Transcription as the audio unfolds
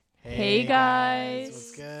Hey guys.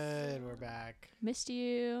 What's good? We're back. Missed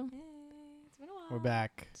you. Hey, it's been a while. We're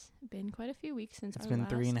back. It's been quite a few weeks since It's our been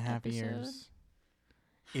last 3.5 episode. years.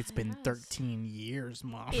 It's It been has. 13 years,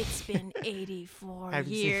 Mom. It's been 84 Have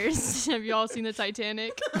you seen- years. Have you all seen the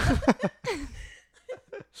Titanic? Let me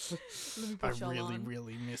I put y'all really, on.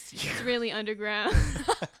 really miss you. It's really underground.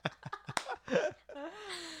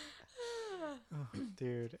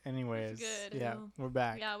 Dude, anyways. Good. Yeah, we're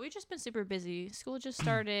back. Yeah, we've just been super busy. School just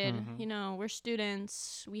started. Mhm. You know, we're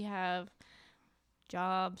students. We have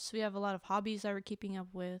jobs. We have a lot of hobbies that we're keeping up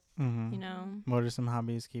with, Mm-hmm. you know. What are some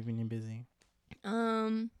hobbies keeping you busy?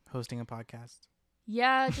 Hosting a podcast.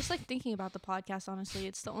 Yeah, just like thinking about the podcast, honestly.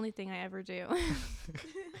 It's the only thing I ever do.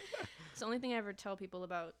 It's the only thing I ever tell people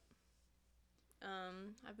about.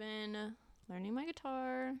 I've been learning my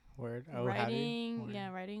guitar, Word. Oh, writing. Word.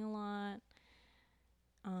 Yeah, writing a lot.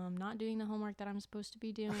 Not doing the homework that I'm supposed to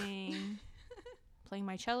be doing. Playing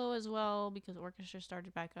my cello as well because orchestra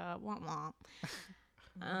started back up. Womp womp.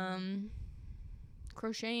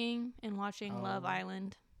 Crocheting and watching Love Oh.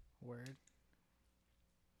 Island. Word.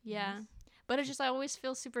 Yeah. Nice. But it's just I always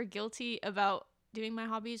feel super guilty about doing my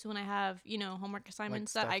hobbies when I have, you know, homework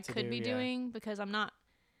assignments that stuff I to could do, be yeah. doing because I'm not,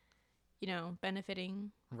 you know,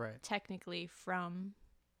 benefiting Right. technically from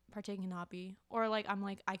partaking in a hobby. Or like I'm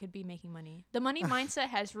like I could be making money. The money mindset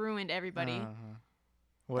has ruined everybody. Uh-huh.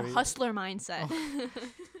 What, The are you- hustler mindset.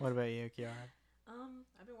 what about you, Kiara?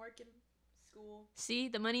 I've been working, school. See,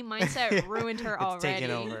 the money mindset ruined her It's already.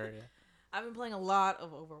 taking over. Yeah. I've been playing a lot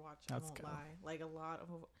of Overwatch. I Let's won't go. lie. Like a lot of.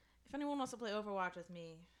 If anyone wants to play Overwatch with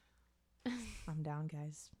me, I'm down,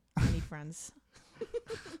 guys. I need friends.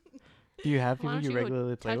 Do you have Why people don't you you go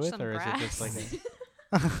regularly play touch with, some or is it just like grass?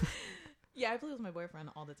 Yeah, I play with my boyfriend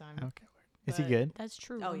all the time. okay? Word. Is he But- good? That's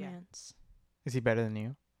true Oh, yeah. romance. Is he better than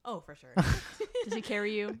you? Oh, for sure. Does he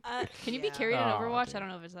carry you? Can you be Yeah. carried in Oh, Overwatch? dude. I don't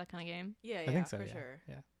know if it's that kind of game. Yeah, I yeah, think so. for Yeah. sure.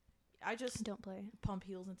 Yeah. I just Don't play. pump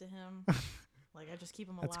heals into him. Like I just keep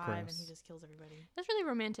him That's alive, and gross. he just kills everybody. That's really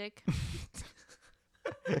romantic.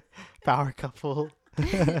 Power couple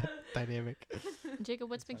dynamic. Jacob,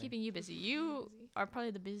 what's That's been funny. keeping you busy? You are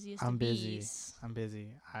probably the busiest I'm of busy. bees. I'm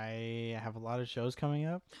busy. I have a lot of shows coming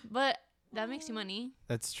up. But that makes you money.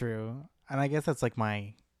 That's true, and I guess that's like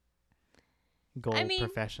my goal I mean-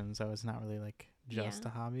 profession. So it's not really like just Yeah.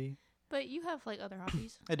 a hobby. But you have like other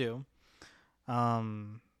hobbies. I do.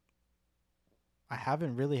 I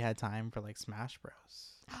haven't really had time for like Smash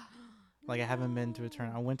Bros. Like I haven't been to a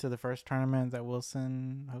tournament. I went to the first tournament that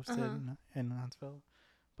Wilson hosted Uh-huh. in Huntsville,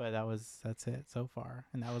 but that's it so far,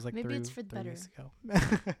 and that was like Maybe it's three for the weeks ago.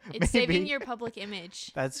 It's saving Maybe. your public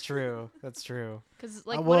image. That's true. That's true. Because,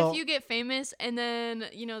 like, well- what if you get famous and then,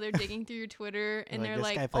 you know, they're digging through your Twitter and Like, they're this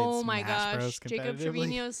guy like, played oh my Smash Bros. gosh, Jacob competitively."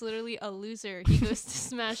 Trevino's literally a loser. He goes to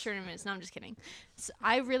Smash tournaments. No, I'm just kidding. So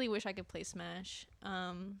I really wish I could play Smash.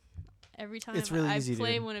 Every time It's really I easy,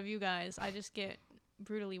 play dude. one of you guys, I just get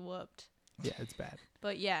brutally whooped. Yeah, it's bad.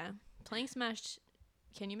 But yeah, playing Smash,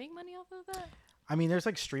 can you make money off of that? I mean, there's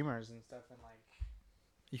like streamers and stuff, and like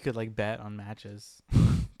you could like bet on matches,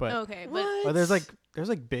 but Okay, but What? there's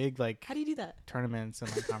like big like How do you do that? tournaments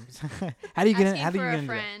and like conferences. How do you get in? asking How do you for get a into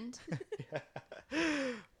friend.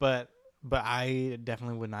 that? But I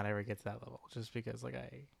definitely would not ever get to that level, just because like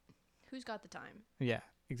Who's got the time? yeah,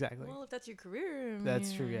 exactly. Well, if that's your career,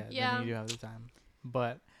 That's true. Yeah, Yeah. then you do have the time.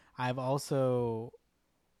 But I've also,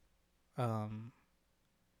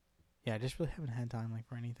 yeah, I just really haven't had time like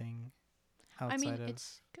for anything outside I mean, of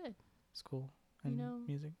it's good. school You and know,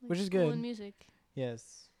 music, Like which is school good. and music.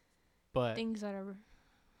 Yes, but Things that are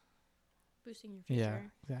boosting your yeah,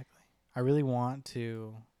 future. exactly. I really want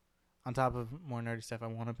to, on top of more nerdy stuff, I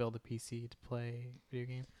want to build a PC to play video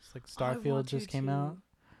games. Like Starfield just came out.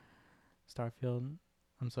 Starfield,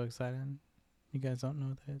 I'm so excited. You guys don't know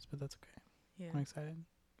what that is, but that's okay. Yeah. I'm excited.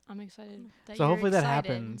 I'm excited. That So you're hopefully that excited.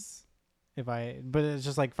 happens. But it's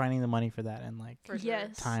just like finding the money for that and like For sure.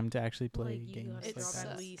 Yes. time to actually play Like, you games gotta like drop that. at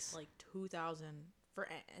sucks. least like 2,000 for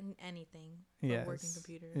anything. For a working Yes,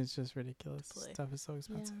 computer. it's just ridiculous. Play. Stuff is so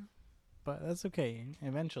expensive, Yeah. but that's okay.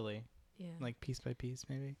 Eventually, Yeah. like piece by piece,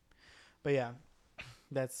 maybe. But yeah,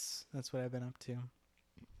 that's what I've been up to.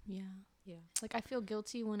 Yeah. Yeah. Like I feel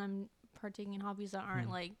guilty when I'm partaking in hobbies that aren't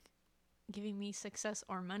Mm. like giving me success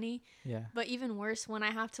or money. Yeah, But even worse when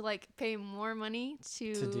I have to like pay more money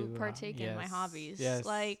to do, partake in my yes, hobbies. yes.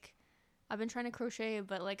 Like I've been trying to crochet,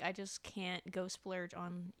 but like I just can't go splurge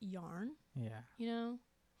on yarn, yeah, you know?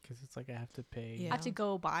 because it's like I have to pay. Yeah. I have to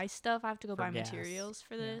go buy stuff. I have to go For buy gas. materials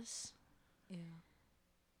for Yeah. this. Yeah.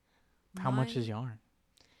 How much Mine- is yarn?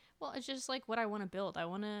 Well, it's just like what I want to build. I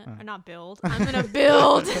want to Oh. not build. I'm going to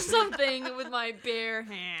build something with my bare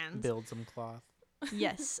hands. Build some cloth.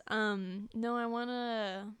 Yes. No, I want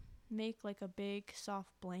to make like a big soft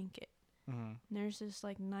blanket. Mm-hmm. And there's this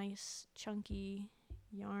like nice chunky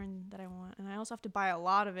yarn that I want, and I also have to buy a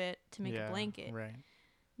lot of it to make a blanket. Right.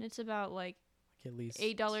 And it's about like At least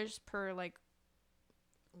 $8 per like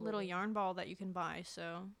little yarn ball that you can buy.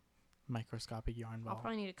 So microscopic yarn ball. I'll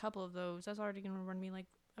probably need a couple of those. That's already gonna run me like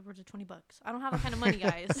upwards of $20. I don't have that kind of money,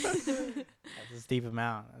 guys. That's a steep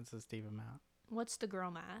amount. What's the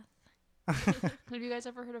girl math? Have you guys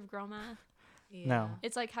ever heard of girl math? Yeah. No.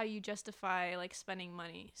 It's like how you justify like spending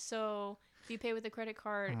money. So if you pay with a credit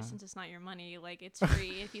card, since it's not your money, like it's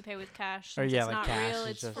free. If you pay with cash, since it's like not cash real, is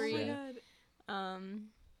it's just- free. Oh my god.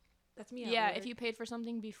 That's me. Yeah, if you paid for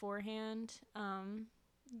something beforehand,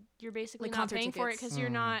 you're basically Like not concert paying for it tickets. because you're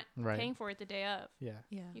not Right. paying for it the day of. Yeah.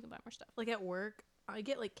 Yeah. You can buy more stuff. Like at work, I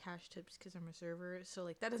get like cash tips because I'm a server, so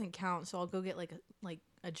like that doesn't count. So I'll go get like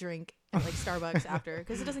a drink at like Starbucks after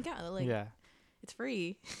because it doesn't count. Like yeah. it's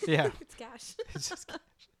free. Yeah. It's cash. It's just cash.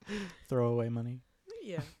 Throwaway money.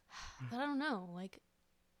 Yeah. But I don't know, like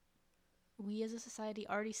we as a society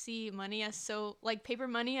already see money as so like paper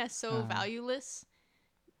money as so valueless.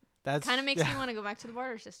 That's Kind of makes me want to go back to the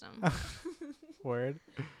barter system word.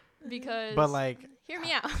 because. But like, hear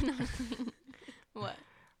me out. What?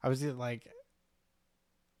 I was just like,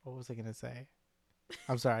 what was I gonna say?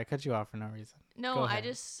 I'm sorry, I cut you off for no reason. No, Go I ahead.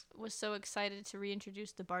 just was so excited to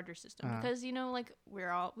reintroduce the barter system Uh-huh. because you know, like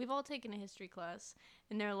we've all taken a history class,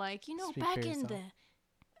 and they're like, you know, Speak back for in the. yourself.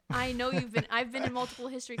 I know I've been in multiple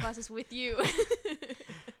history classes with you.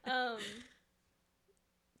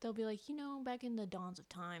 They'll be like, you know, back in the dawns of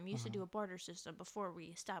time, we used to do a barter system before we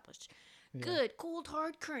established Yeah. good, cold,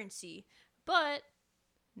 hard currency. But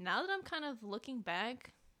now that I'm kind of looking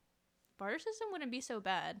back, barter system wouldn't be so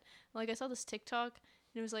bad. Like, I saw this TikTok,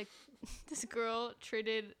 and it was like, this girl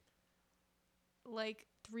traded, like,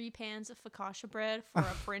 3 pans of focaccia bread for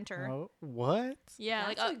a printer. Oh, what? Yeah,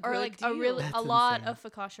 That's like, a or good like deal. That's a lot insane. of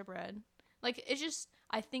focaccia bread. Like, it's just,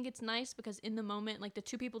 I think it's nice because in the moment, like, the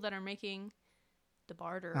two people that are making the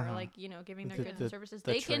barter or like, you know, giving their goods and services,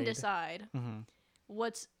 the they can trade. decide Mm-hmm.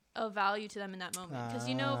 what's of value to them in that moment. Because,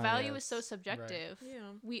 you know, value is so yes, right. subjective. Yeah.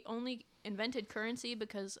 We only invented currency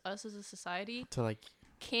because us as a society To like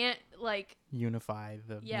can't, like, unify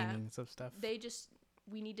the Yeah. meanings of stuff.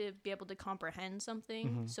 we need to be able to comprehend something.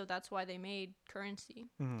 Mhm. So that's why they made currency.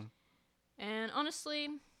 Mm-hmm. And honestly,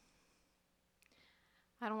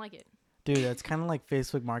 I don't like it. Dude, that's kind of like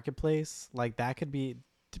Facebook Marketplace. Like that could be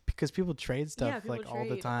because people trade stuff Yeah, people like all the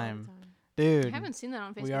trade time. I Dude, haven't seen that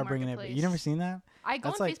on Facebook we are bringing it. Marketplace. You never seen that? I go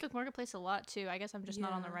That's on like- Facebook Marketplace a lot too. I guess I'm just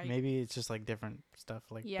not on the Yeah. right. Maybe it's just like different stuff.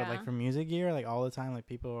 Like, but Yeah. like for music gear, like all the time, like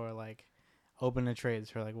people are like open to trades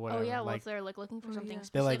for like whatever. Oh yeah, well like if they're like looking for Oh, something yeah.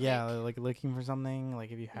 they're specific. like like looking for something.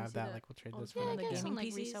 Like if you have see that, that like we'll trade all this the for. Yeah, I like guess gaming on like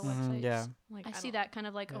PCs. resale Mhm, websites. yeah. Like, I see don't- that kind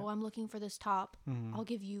of like, Yeah. oh, I'm looking for this top. Mhm. I'll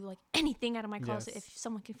give you like anything out of my closet Yes. if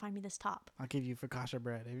someone can find me this top. I'll give you focaccia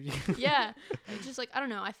bread. If you Yeah, it's just like I don't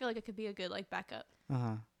know. I feel like it could be a good like backup.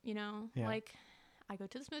 uh-huh. You know, Yeah. like I go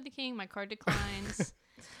to the Smoothie King, my card declines.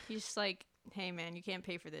 He's just like, hey man, you can't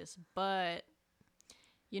pay for this, but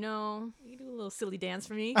you know, You do a little silly dance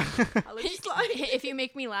for me. I'll let you slide. if you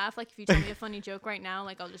make me laugh, like if you tell me a funny joke right now,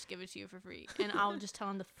 like I'll just give it to you for free, and I'll just tell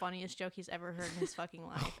him the funniest joke he's ever heard in his fucking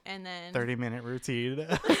life, and then 30-minute routine.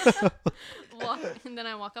 and then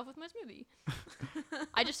I walk off with my smoothie.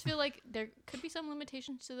 I just feel like there could be some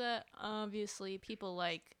limitations to that. Obviously, people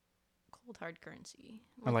like cold hard currency.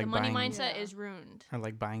 Or, Like, like, the money buying- mindset Yeah. is ruined. Or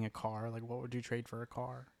like buying a car. Like what would you trade for a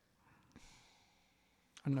car?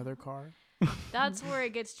 Another car. That's where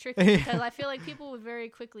it gets tricky Yeah. because I feel like people would very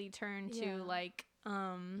quickly turn to Yeah. like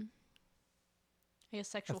I guess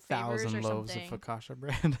sexual 1,000 favors or loaves something. of focaccia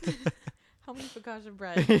bread. How many focaccia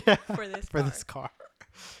bread Yeah, for this for car? this car.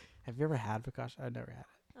 Have you ever had focaccia? I've never had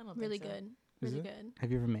it. I don't Really think so. good. Is Really it? good.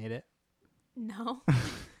 Have you ever made it? No.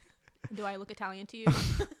 Do I look Italian to you?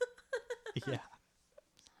 Yeah.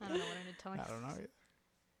 I don't know what I did tell I don't know.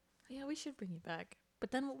 Yeah, we should bring it back.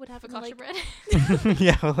 But then what would happen? Focaccia Like, bread.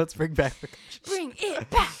 Yeah, well, let's bring back focaccia. Bring it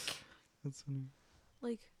back. That's funny.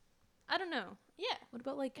 like, I don't know. Yeah. what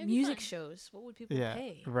about like It'd be music fun. shows? What would people Yeah,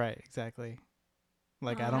 pay? right, exactly.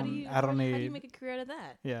 Like I How don't, do you, I don't how need. do you make a career out of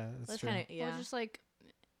that? Yeah, that's That's true. kind of yeah. Or just like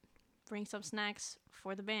bring some snacks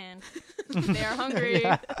for the band. They are hungry.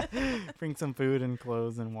 Yeah. Bring some food and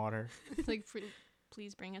clothes and water. Like,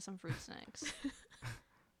 please bring us some fruit snacks.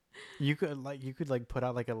 You could put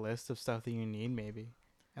out like a list of stuff that you need maybe,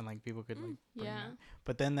 and like people could like bring Yeah. that.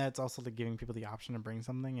 But then that's also like giving people the option to bring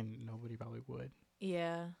something, and nobody probably would.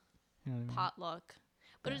 yeah. You know what I mean? Potluck.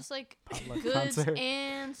 But Yeah. it's like Potluck goods concert.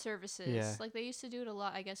 and services. Yeah. Like they used to do it a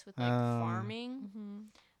lot, I guess, with like Um, farming.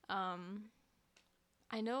 Mm-hmm. Um,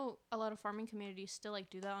 I know a lot of farming communities still like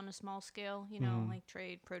do that on a small scale, you know, like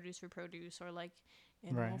trade produce for produce or like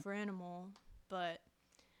animal for animal, but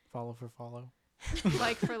follow for follow.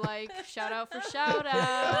 like for like, shout out for shout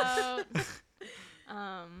out.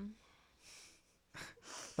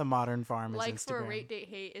 The modern farm like is Instagram. for a rate date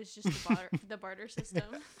hate is just the barter system.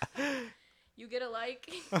 You get a like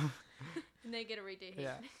and they get a rate date hate.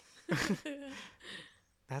 Yeah.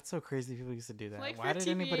 That's so crazy. People used to do that. Like Why for did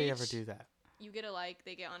anybody ever TBH, do that? You get a like,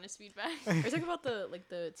 they get honest feedback. Are you talking about the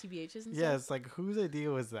TBHs and stuff? Yes, like whose idea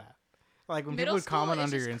was that? Like when Middle people would comment school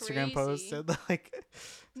is under your just Instagram post, crazy. said like,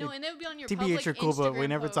 No, and they would be on your TBH public are cool, but we Instagram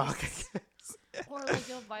never talk. posts. Or like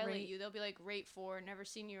they'll violate Rate. you. They'll be like rate 4, never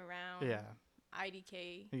seen you around. Yeah,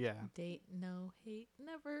 IDK. yeah. Date, no, hate,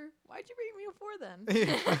 never. Why'd you rate me a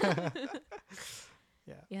 4 then?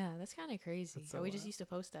 Yeah. Yeah, that's kind of crazy. That's so We just wild. used to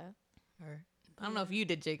post that. Or I don't know if you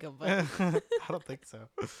did, Jacob, but I don't think so.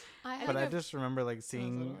 But I I've- just remember like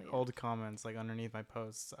seeing little, yeah. old comments like underneath my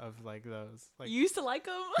posts of like those. Like you used to like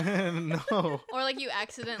them. no, Or like you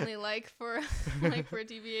accidentally like for like for a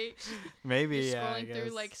TBH. maybe You're yeah. I scrolling through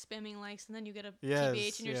guess. like spamming likes and then you get a Yes,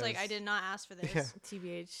 TBH and you're just like, I yes. did not ask for this. Yeah.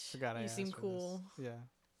 TBH, Forgot I you asked seem for this. cool. Yeah,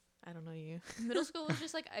 I don't know you. Middle school was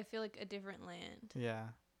just like, I feel like a different land. yeah,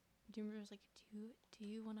 Do you remember it was like, do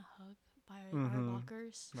you want to hug by Mhm. our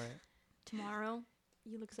lockers right. tomorrow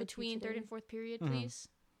You look so between third and fourth period, Mhm. please?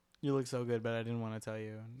 You look so good, but I didn't want to tell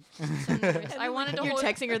you. So nervous. I wanted to You're hold.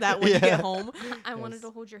 texting her that when you Yeah. get home. I wanted Yes.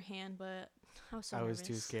 to hold your hand, but I was so I was nervous.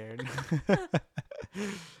 too scared.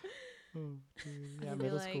 Oh, dude. Yeah, I'd be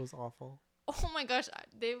middle like- school is awful. Oh my gosh,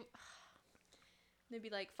 they'd be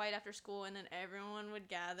like fight after school, and then everyone would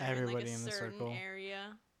gather in like Everybody a in the certain circle.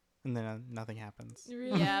 area. And then nothing happens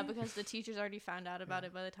Yeah, because the teachers already found out about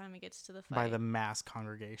it by the time it gets to the fight. by the mass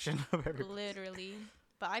congregation of everybody. Literally.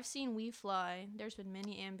 But I've seen We Fly. There's been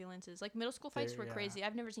many ambulances. Like middle school fights There- were yeah. crazy.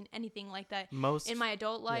 I've never seen anything like that Most in my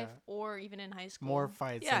adult life yeah. or even in high school. more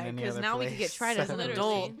fights Yeah, than any because other now we can get place. tried as an Literally.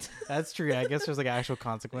 adult. That's true. I guess there's like actual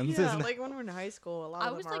consequences. Yeah, like when we're in high school, a lot I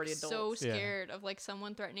of was them are like already so adults. Yeah. scared of like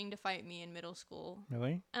someone threatening to fight me in middle school.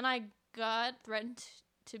 Really? And I got threatened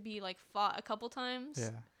to be like fought a couple times.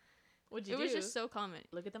 Yeah. What'd you It do? was just so common.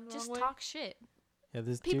 Look at them the Just wrong way? talk shit. Yeah.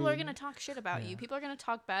 This People dude, are gonna talk shit about you. Yeah. People are gonna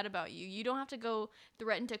talk bad about you. You don't have to go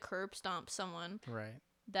threaten to curb stomp someone Right.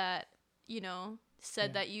 that, you know, said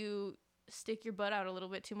Yeah. that you stick your butt out a little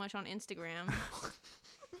bit too much on Instagram.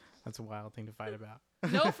 That's a wild thing to fight about.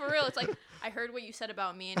 No, for real. It's like, I heard what you said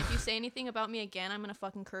about me, and if you say anything about me again, I'm gonna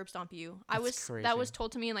fucking curb stomp you. That was crazy.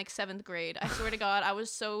 told to me in like 7th grade. I swear to God, I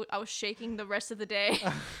was shaking the rest of the day.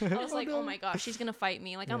 I was like, oh my gosh, she's gonna fight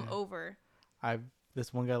me. Like, I'm Yeah. over.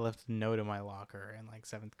 This one guy left a note in my locker in like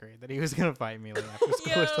 7th grade that he was gonna fight me like after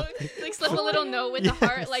school or Yo, something. like slip a little note with the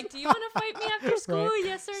heart. Yes. Like, do you want to fight me after school? Right.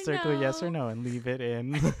 Yes or no? Circle yes or no and leave it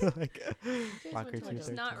in like You guys locker went to, like, It's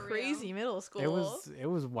 213. not real. crazy middle school. It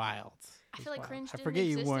was wild. I It feel was like wild. cringe I didn't forget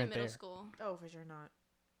you exist in weren't middle there. school. Oh, for sure not.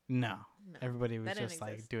 No, No. everybody was That didn't just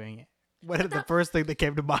like exist. doing it. What the that- first thing that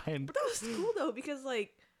came to mind? But that was cool though, because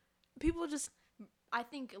like people just I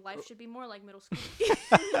think life should be more like middle school.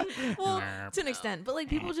 well Nerp. to an extent, but like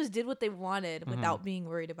people just did what they wanted Mhm. without being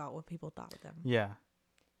worried about what people thought of them. Yeah.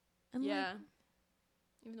 And Yeah.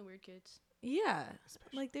 Even the weird kids. yeah,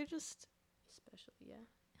 Especially. like they're just. Especially, yeah.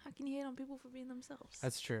 How can you hate on people for being themselves?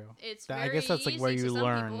 That's true. It's I very guess that's like where easy you to some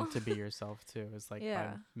learn people. to be yourself too. Is like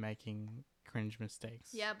Yeah. by making cringe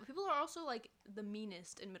mistakes. Yeah, but people are also like the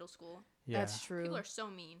meanest in middle school. Yeah. That's true. People are so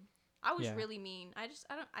mean. I was Yeah. really mean. I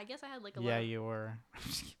guess I had like a Yeah, lot of you were.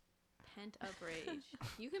 pent up rage.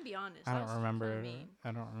 You can be honest. I was don't kinda remember. mean.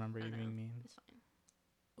 I don't remember I you don't being know. mean. It's fine.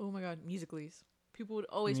 Oh my god, musicallys. People would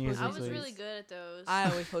always post. I was Musicallys. really good at those. I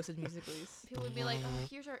always posted musicallys. People would be like, "Oh,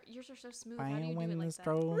 yours are so smooth. How do I you do win it like this that?"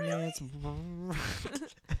 romance.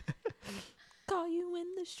 Call you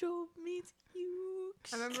when the show meets you.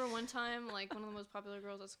 I remember one time, like one of the most popular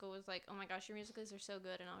girls at school was like, "Oh my gosh, your musicals are so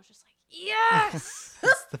good," and I was just like, "Yes,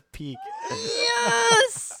 That's the peak.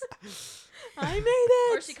 yes!" I made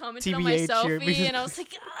it. Or she commented on my TBH, your selfie, and I was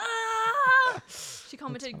like, "Ah!" She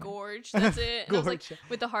commented, funny. "Gorge." That's it. And I was like, Gorge.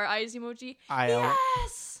 with the heart eyes emoji. IL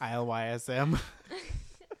Yes. ILYSM.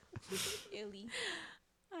 Illy.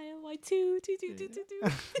 ILY 2 2 2 2 2 2.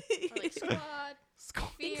 Or like squad.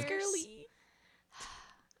 Skull. Fierce. Thanks, girly.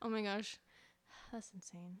 Oh my gosh, that's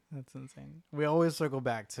insane. That's insane. We always circle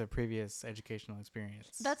back to previous educational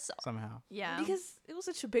experience. That's somehow. yeah. Because it was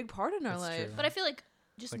such a big part in our That's life. true. But I feel like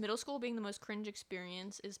just Like- middle school being the most cringe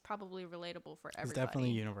experience is probably relatable for everybody. It's definitely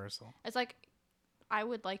universal. It's like I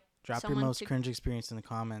would like Drop your someone most to- cringe experience in the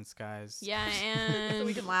comments, guys. yeah, So and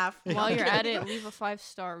we can laugh. while you're at it, leave a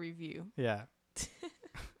 5-star review. Yeah.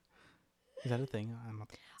 Is that a thing? I'm not.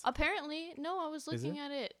 Apparently, no. I was Is looking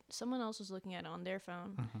at it. Someone else was looking at it on their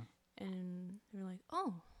phone, Uh-huh. and they were like,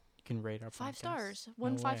 "Oh, You can rate our 5 podcast. stars, No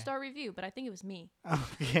one way. 5-star review." But I think it was me.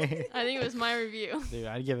 Okay. I think it was my review. Dude,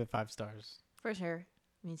 I'd give it 5 stars. For sure.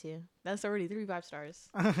 Me too. That's already 3 5-stars.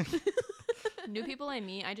 New people I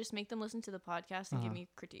meet, I just make them listen to the podcast and give Uh-huh. me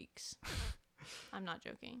critiques. I'm not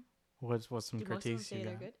joking. What's some Do most of them critiques say you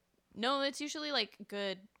they're got? good? No, it's usually like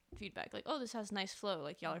good feedback. Like, oh, this has nice flow.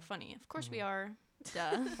 Like, y'all are funny. Of course we are.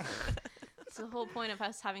 Duh. It's the whole point of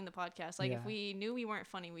us having the podcast. Like, Yeah. if we knew we weren't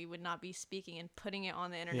funny, we would not be speaking and putting it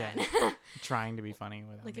on the internet. Yeah. Trying to be funny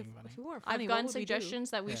without Like, being funny. if we weren't funny, I've what gotten would we do?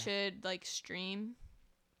 suggestions that we Yeah. should like stream.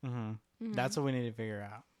 Mm-hmm. Mhm. That's what we need to figure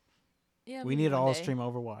out. Yeah, We maybe need to one all day. stream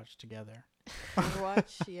Overwatch together.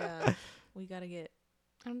 Overwatch. Yeah, we gotta get.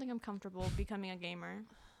 I don't think I'm comfortable becoming a gamer.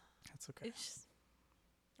 That's okay. It's just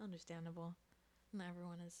understandable. Not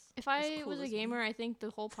everyone is. If as I cool was a as me. gamer, I think the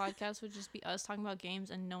whole podcast would just be us talking about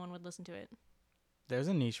games and no one would listen to it. There's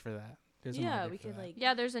a niche for that. There's a Yeah, market we for could that. like.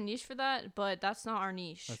 Yeah, there's a niche for that, but that's not our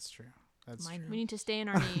niche. That's true. That's My true. We need to stay in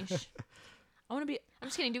our niche. I want to be. I'm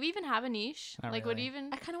just kidding. Do we even have a niche? Not Like, would really.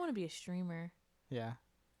 even? I kind of want to be a streamer. Yeah.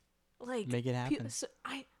 Like Make it happen. so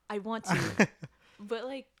I want to, but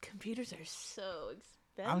like computers are so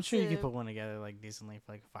expensive. I'm sure you could put one together like decently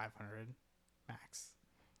for like 500 max.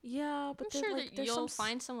 Yeah, but I'm then, sure like, that there's you'll some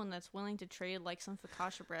find someone that's willing to trade like some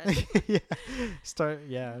focaccia bread. Yeah. Start.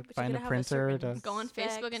 Yeah. But you Find a gotta have a printer. certain To, Go on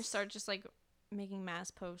Facebook and Specs. start just like making mass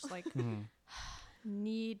posts like Mhm.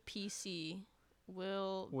 need PC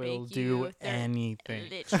will Will bake do you anything.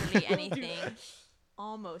 literally anything.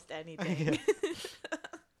 almost anything.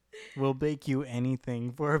 We'll bake you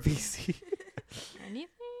anything for a PC. Anything?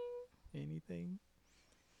 Anything.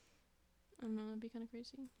 I don't know. That'd be kind of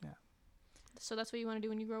crazy. Yeah. So that's what you want to do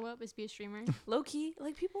when you grow up is be a streamer? Low key,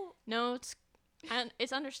 like people, No,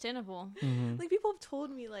 it's understandable. Mm-hmm. like people have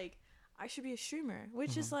told me like I should be a streamer,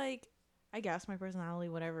 which is Mhm. like I guess my personality,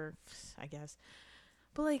 whatever, I guess.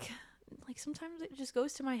 But like sometimes it just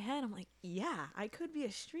goes to my head. I'm like, yeah, I could be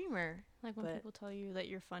a streamer. Like when But- people tell you that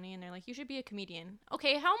you're funny and they're like, you should be a comedian.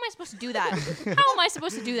 Okay, how am I supposed to do that? How am I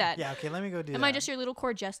supposed to do that? Yeah. Okay. Let me go do Am that. I just your little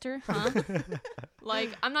court jester? Huh? Like,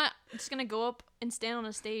 I'm not just going to go up and stand on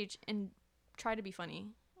a stage and try to be funny.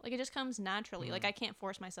 Like, it just comes naturally. Like, Mhm. I can't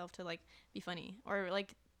force myself to, like, be funny or,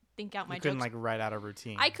 like, think out my You couldn't jokes. like write out a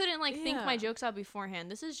routine. I couldn't, like, think my Yeah. jokes out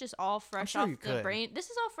beforehand. This is just all fresh sure off you the could. brain.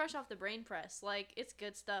 This is all fresh off the brain press. Like, it's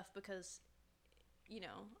good stuff because, you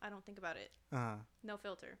know, I don't think about it. No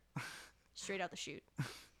filter. Straight out the chute.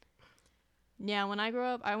 Yeah, when I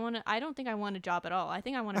grow up, I don't think I want a job at all. I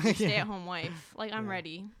think I want to be a Yeah. stay-at-home wife. Like, I'm Yeah.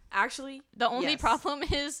 ready. Actually, The only yes. problem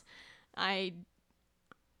is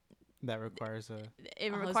That requires a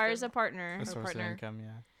it A requires husband. a partner. source of partner. income.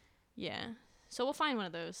 Yeah. Yeah. So we'll find one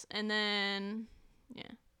of those. And then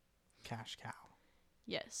yeah. Cash cow.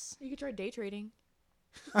 Yes. You could try day trading.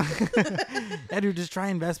 Yeah, dude, just try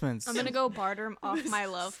investments. I'm going to go barter off my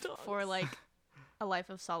love Stop. for like a life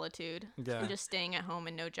of solitude Yeah. and just staying at home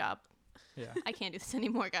and no job. Yeah. I can't do this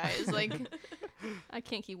anymore, guys. Like I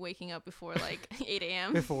can't keep waking up before like 8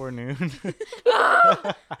 a.m. Before noon.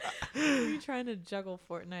 You're trying to juggle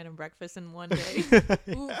Fortnite and breakfast in one day.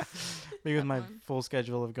 Oof. Me with That my one. full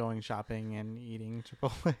schedule of going shopping and eating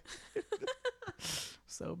Chipotle.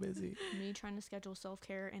 So busy. Me trying to schedule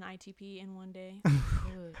self-care and ITP in one day.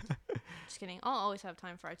 Good. Just kidding. I'll always have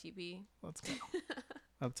time for ITP. Let's go.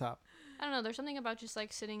 Up top. I don't know. There's something about just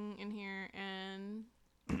like sitting in here and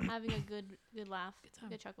having a good laugh, Good time.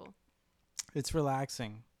 good chuckle. It's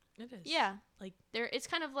relaxing. It is. Yeah, Like- it's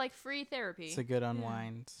kind of like free therapy. It's a good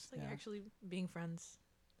unwind. It's like Yeah. actually being friends.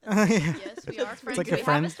 Yeah. Yes, we are friends. like a we have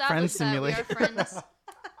friend established that we are simulator. friends.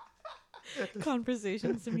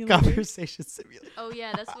 Conversation simulator. Conversation simulator. Oh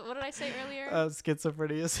yeah, that's what did I say earlier?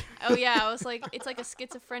 Schizophrenia. Oh yeah, I was like, it's like a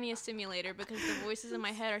schizophrenia simulator because the voices in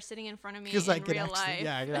my head are sitting in front of me 'Cause in I can real actually- life.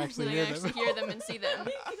 yeah, I can actually And hear I them. actually hear them and see them.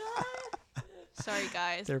 Sorry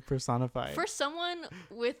guys. They're personified. For someone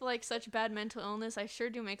with like such bad mental illness, I sure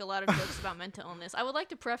do make a lot of jokes about mental illness. I would like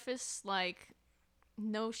to preface like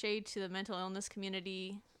no shade to the mental illness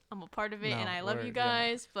community. I'm a part of it and No, I love we're- you yeah.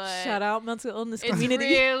 guys, but Shout out mental illness it's community.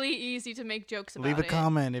 really easy to make jokes about Leave a it.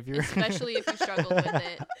 comment if you're. Especially if you struggle with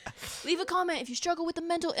it. Leave a comment if you struggle with the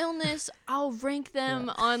mental illness. I'll rank them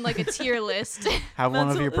on like a tier list. Have one of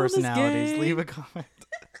Mental your illness personalities. gang. Leave a comment.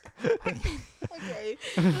 Okay.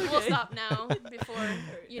 We'll stop now before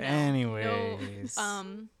you know. Anyways.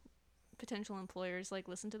 No, potential employers like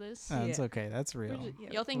listen to this. That's Yeah. okay. That's real.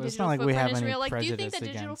 Y'all think Well, it's digital not like we footprint have is any real? Like, do you think prejudice the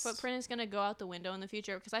digital against- footprint is gonna go out the window in the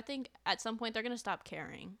future? Because I think at some point they're gonna stop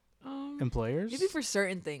caring. Employers? Maybe for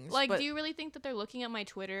certain things. Like, but do you really think that they're looking at my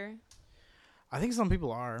Twitter I think some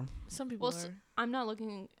people are. Some people Well, are. I'm not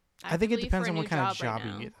looking. I think it actively depends for on a what new kind of job job right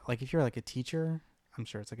you now. get. Like if you're like a teacher, I'm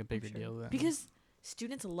sure it's like a bigger Sure. deal than Because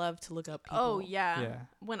students love to look up people. Oh yeah. yeah.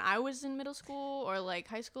 When I was in middle school or like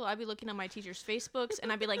high school, I'd be looking at my teacher's Facebooks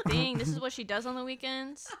and I'd be like, "Dang, this is what she does on the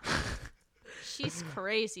weekends. She's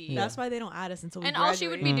crazy." Yeah. That's why they don't add us until we And graduate. all she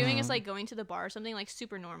would be doing is Mhm. like going to the bar or something, like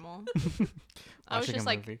super normal. I was Watching just a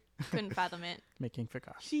like movie, couldn't fathom it. making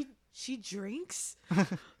focaccia. She drinks.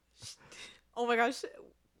 Oh my gosh.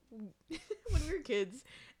 When we were kids,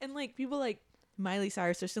 and like people like Miley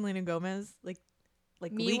Cyrus or Selena Gomez, like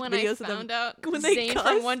Me leaked when I videos of them, found out when they Zayn cussed.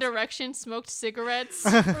 from One Direction smoked cigarettes.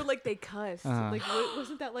 or like they cussed. Uh-huh. Like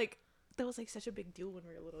wasn't that like that was like such a big deal when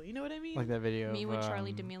we were little? You know what I mean? Like that video. Me of, when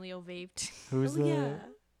Charlie D'Amelio vaped. Who's Oh, the yeah,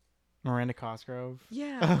 Miranda Cosgrove?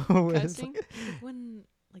 yeah. Who is- Cussing. Like when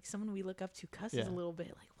like someone we look up to cusses Yeah. a little bit.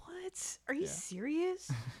 Like what? Are you Yeah.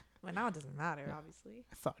 serious? Well, now it doesn't matter, obviously.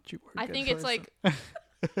 I thought you were. a I good think it's person.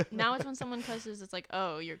 like now it's when someone cusses, it's like,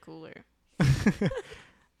 oh, you're cooler.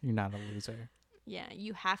 You're not a loser. Yeah,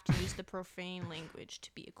 you have to use the profane language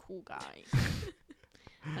to be a cool guy.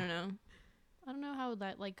 I don't know. I don't know how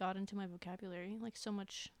that like got into my vocabulary. Like so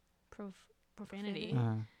much profanity. Profanity.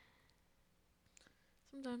 Uh,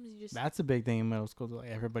 Sometimes you just that's a big thing in middle school. Like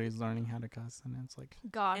everybody's learning how to cuss, and it's like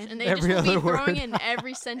Gosh, And and they every just will be other throwing word. in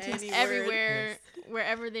every sentence Any word. everywhere,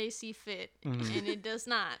 wherever they see fit, Mhm. and it does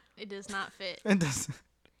not. It does not fit. it does.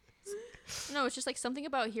 No, it's just like something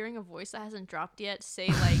about hearing a voice that hasn't dropped yet say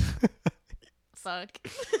like, "Fuck."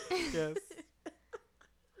 Yes.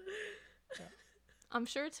 I'm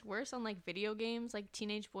sure it's worse on like video games, like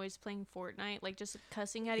teenage boys playing Fortnite, like just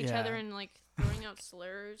cussing at each other Yeah. and like throwing out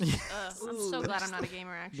slurs. Ugh, I'm so Ooh. glad I'm not a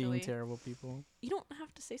gamer. Actually, Being terrible people. you don't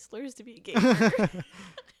have to say slurs to be a gamer.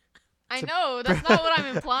 I know that's not what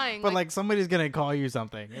I'm implying. But like somebody's gonna call you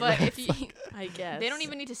something. but if you, I guess they don't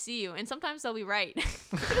even need to see you, and sometimes they'll be right.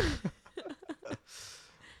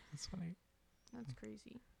 That's funny. That's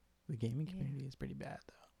crazy. The gaming Yeah. community is pretty bad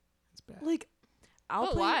though. It's bad. like. I'll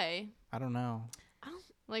But play why? I don't know.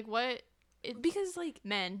 Like what? It, because like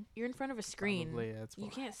men. you're in front of a screen. Probably that's You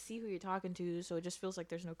why. can't see who you're talking to, so it just feels like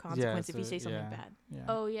there's no consequence if you so- say something yeah. bad. Yeah.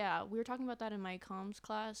 Oh yeah, we were talking about that in my comms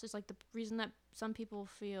class. It's like the reason that some people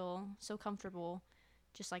feel so comfortable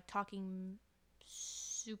just like talking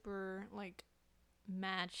super like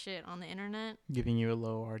mad shit on the internet Giving you a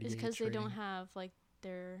low RDH is because they don't rating. have like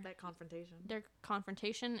their Confrontation.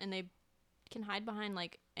 confrontation, and they can hide behind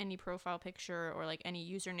like any profile picture or like any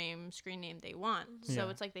username, screen name they want. So Yeah.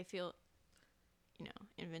 it's like they feel, you know,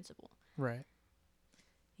 invincible. Right.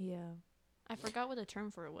 Yeah. I forgot what the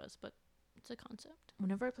term for it was, but it's a concept.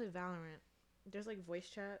 Whenever I play Valorant, there's like voice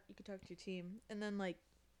chat. You can talk to your team, and then like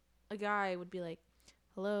a guy would be like,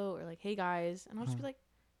 "Hello," or like, "Hey guys," and I'll just be like,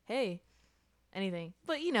 "Hey," anything.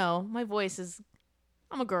 But you know, my voice is,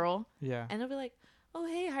 I'm a girl, Yeah. and they'll be like, "Oh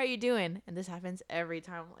hey, how are you doing?" And this happens every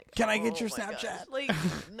time. I'm like, Can I get "Oh your my gosh." Snapchat? Like,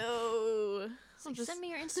 no. It's I'm like, just send me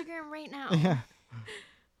your Instagram right now. Yeah.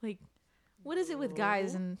 like, what is it with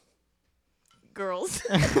guys and girls?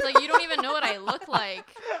 It's like you don't even know what I look like.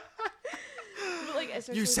 But, like,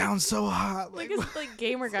 especially, You like, sound so hot. like it's like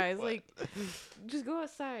gamer guys. Like, just go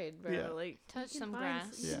outside, bro. Yeah. Like, Touch you can some find-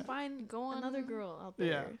 grass. You Yeah. can find Go on another girl out there.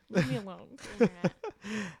 Yeah. Leave me alone. the internet.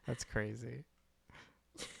 That's crazy.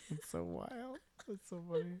 It's so wild. That's so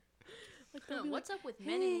funny. Like, they'll be What's up with like,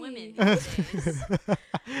 men and women "Hey, these days?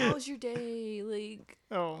 How was your day? Like,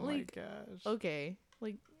 Oh my Like, gosh. okay,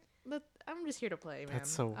 like, that. I'm just here to play, man. That's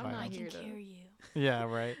so I'm wild. not I here can to. carry you. Yeah,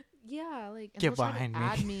 right. Yeah, like, and Get they'll try to behind me.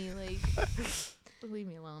 add me. Like, leave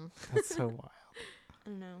me alone. That's so wild. I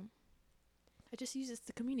don't know. I just use this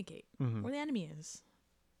to communicate Mhm. where the enemy is.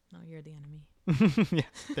 No, you're the enemy. Yeah,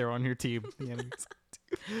 they're on your team. The enemies.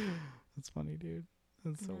 That's funny, dude.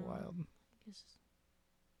 That's so No. wild. Guess-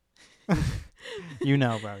 You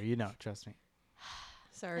know, bro. You know. Trust me.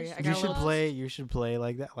 Sorry, just- I You got should lost. play. You should play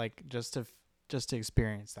like that. Like just to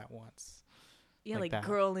experience that once. Yeah, like like that.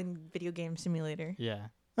 girl in video game simulator. Yeah.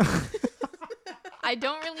 I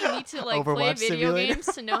don't really need to like play Overwatch video simulator. games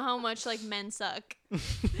to know how much like men suck.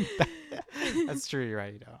 That's true. You're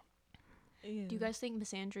right. You know. Yeah. Do you guys think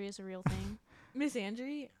misandry is a real thing? Miss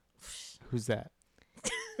Andrew? Who's that?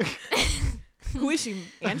 Who is she?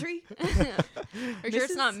 Andrew? Are you sure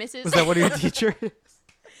it's not Was Mrs.? that what your teacher is?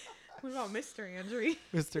 What about Mr. Andrew?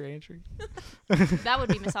 Mr. Andrew. That would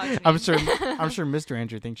be misogyny. I'm sure Mr.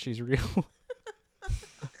 Andrew thinks she's real.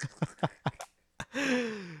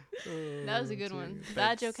 That was a good one.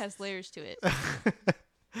 That joke has layers to it.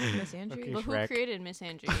 Miss Andrew? Okay. But who Shrek. created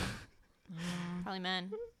misandry? Probably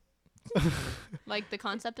men. Like the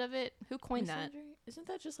concept of it. Who coined that? Misandry? Isn't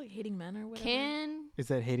that just like hating men or whatever? Can Is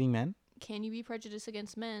that hating men? can you be prejudiced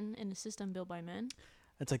against men in a system built by men?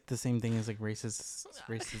 It's like the same thing as like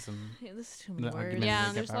racism. Yeah, this is too many The words. argument Yeah,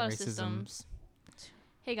 like there's a about lot of racism. systems.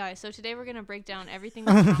 Hey guys, so today we're gonna break down everything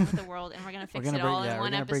that's wrong with the world, and we're gonna fix it all in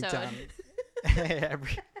one episode.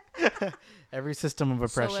 every system of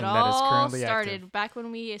oppression So it that is all currently started active. back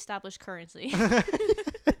when we established currency.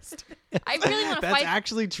 I really want to That's fight.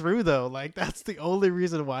 actually true though. Like that's the only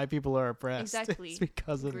reason why people are oppressed. Exactly. It's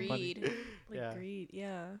because of the money. Greed. Like Yeah. greed,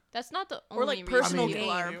 yeah. That's not the Or, only like, reason personal people gain.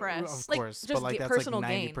 are Of oppressed. Like, course, just but like get that's personal like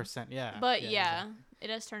gain. 90%. Yeah. But yeah, yeah, exactly. it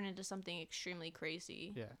has turned into something extremely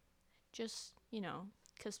crazy. Yeah. Just,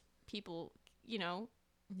 because people,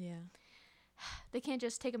 Yeah. they can't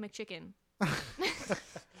just take a McChicken.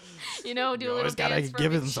 Do You a little always gotta dance for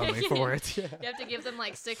give a them something McChicken. for it. Yeah. You have to give them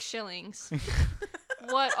like 6 shillings.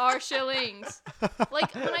 What are shillings?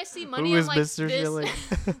 Like when I see money, Who I'm is like, Mr. this, Shilling?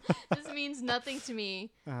 this means nothing to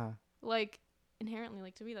me. Like inherently,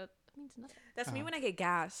 like to me that means nothing. That's me when I get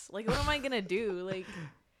gas. Like, what am I gonna do? Is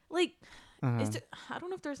there, I don't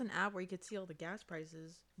know if there's an app where you could see all the gas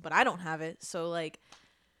prices, but I don't have it. So like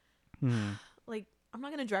I'm not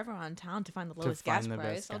gonna drive around town to find the lowest gas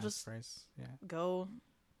price. I'll just go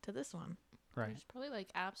to this one. Right. There's probably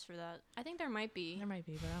like apps for that. I think there might be. There might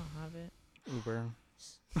be, but I don't have it. Uber.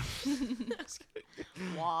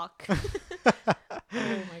 Walk.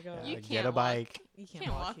 Oh my god. You Get can't a walk. bike. You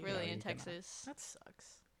Can't walk here. really Yeah, in you cannot. Texas. That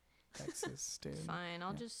sucks. Texas, dude. Fine,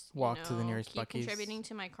 I'll Yeah. just Walk to the nearest keep Buc-ee's. contributing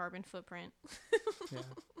to my carbon footprint. Yeah.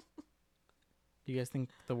 Do you guys think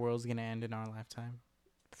the world's gonna end in our lifetime?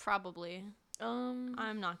 Probably.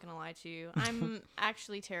 I'm not gonna lie to you. I'm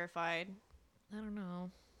actually terrified. I don't know.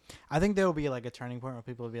 I think there will be like a turning point where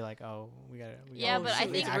people will be like, "Oh, we gotta." Yeah, but I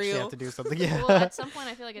we think actually real. have to do something. Yeah. Well, at some point,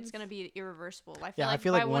 I feel like it's gonna be irreversible. I feel Yeah, I like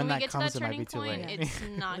feel by like when when we that get comes, to it that might be turning too point, late. it's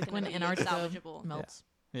not Like gonna when be Antarctica salvageable. melts.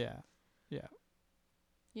 yeah.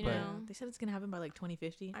 You But- know, They said it's gonna happen by like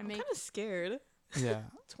 2050. I I'm make- kind of scared. Yeah.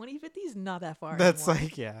 2050 is not that far. That's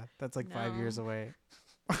anymore. that's like 5 years No. away.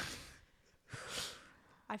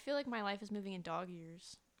 I feel like my life is moving in dog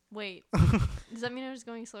years. Wait, does that mean I was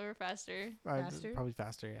going slower or faster? Faster? Probably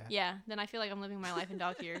faster, yeah. Yeah, then I feel like I'm living my life in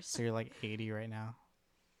dog years. So you're like 80 right now.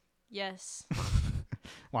 Yes.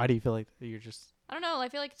 Why do you feel like you're just I don't know. I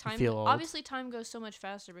feel like time. feel old? Obviously, time goes so much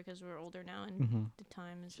faster because we're older now, and Mhm. the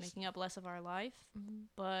time is making up less of our life. Mhm.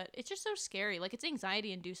 But it's just so scary. Like it's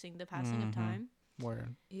anxiety-inducing, the passing of Mhm. time.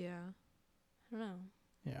 Word. Yeah. I don't know.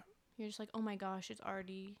 Yeah. You're just like, oh my gosh, it's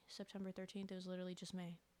already September 13th. It was literally just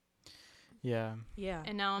May. Yeah. Yeah.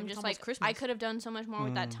 And now I'm Like, it's just almost like, Christmas. I could have done so much more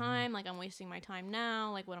with that Mhm. time. Like I'm wasting my time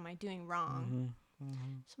now. Like what am I doing wrong?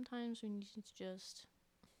 Sometimes we need to just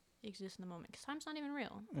exist in the moment because time's not even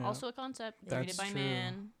real. Yeah. Also a concept That's created by true.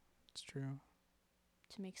 man It's true.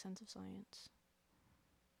 to make sense of science.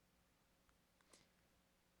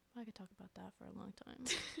 I could talk about that for a long time.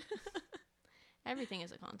 Everything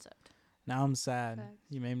is a concept. Now I'm sad. Facts.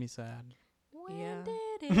 You made me sad. When Yeah.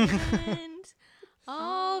 did it end?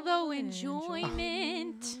 Although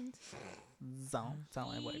enjoyment, Don't tell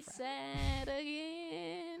my he boyfriend. said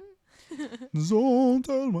again. Don't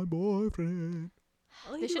tell my boyfriend.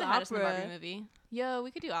 They should have had us in the Barbie movie. Yo,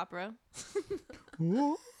 we could do opera.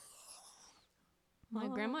 Oh. My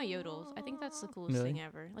grandma yodels. I think that's the coolest Really? thing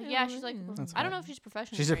ever. Like, yeah, she's like, That's I don't know hot. if she's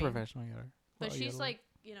professional. She's a professional yodeler. but Well, she's yodeler. like,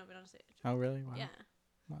 been on stage. Oh, really? Wow. Yeah.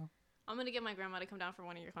 Wow. I'm gonna get my grandma to come down for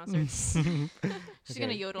one of your concerts. She's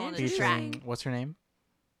gonna Okay. yodel on the Featuring, track. what's her name?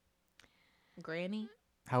 Granny.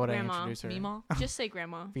 How would Grandma. I introduce her? Meemaw. Just say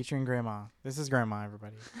grandma. Featuring Grandma. This is Grandma,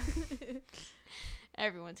 everybody.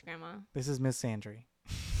 Everyone's grandma. This is Miss Sandry.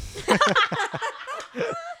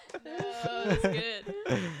 Oh, that's good.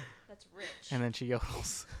 That's rich. And then she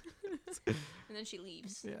yodels. And then she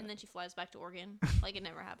leaves. Yeah. And then she flies back to Oregon like it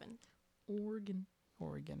never happened. Oregon.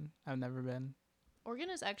 Oregon. I've never been. Oregon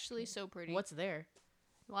is actually so pretty. What's there?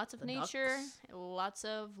 Lots of The nature, ducks? lots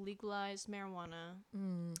of legalized marijuana.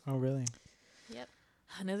 Oh, really? Yep.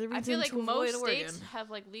 Another reason I feel like to most avoid Oregon. states have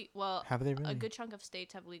like Have they really? a good chunk of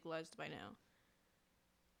states have legalized by now.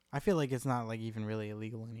 I feel like it's not like even really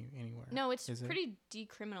illegal anywhere. No, it's Is it? pretty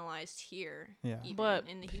decriminalized here, Yeah. even But-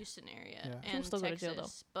 in the Houston area Yeah. People and still go to Texas. jail, though.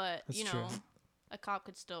 But That's you know, true. a cop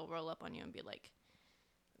could still roll up on you and be like,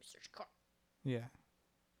 "Mr. Car, Yeah.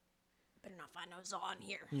 better not find no Zaw in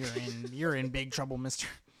here." You're in big trouble, mister.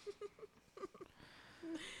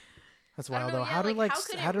 That's I don't wild know, though. yeah, How do like how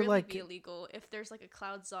could how it do really like be illegal if there's like a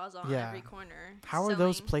Cloud Zaza on Yeah. every corner? how are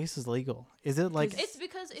those selling- places legal? Is it like It's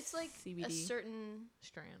because it's like a CBD. certain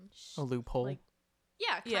Strand. a loophole? like-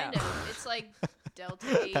 yeah, kind Yeah. of. It's like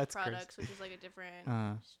Delta 8 That's products, which is like a different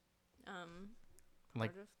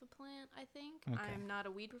Like part of the plant, I think. Okay. I'm not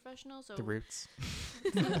a weed professional, so the roots.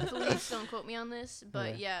 please don't quote me on this.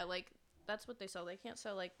 But Yeah. yeah, like that's what they sell. They can't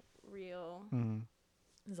sell like real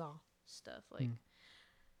Zol. stuff, like.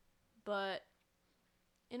 But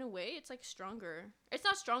in a way, it's like stronger. It's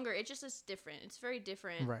not stronger. It just is different. It's very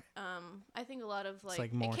different. Right. I think a lot of like,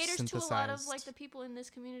 like more it caters to a lot of synthesized. like the people in this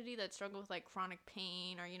community that struggle with like chronic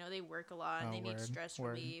pain, or they work a lot and they need stress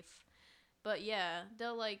relief. But yeah,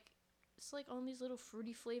 they'll like, it's like on these little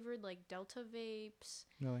fruity flavored like Delta vapes,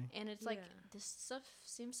 Really? and it's like this stuff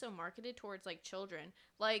seems so marketed towards like children.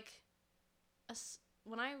 Like,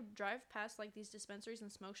 when I drive past like these dispensaries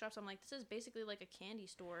and smoke shops, I'm like, this is basically like a candy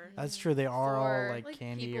store. That's true. They are all For, like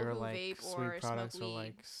candy people or who like vape sweet or products smoke or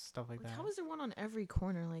like weed. stuff like that. How is there one on every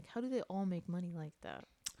corner? Like, how do they all make money like that?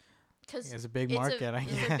 Because It's a big market, I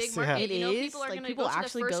guess. It's a big market. It You know, is? people are Like, gonna people go to the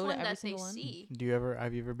actually first go to one every that they single one? see. Have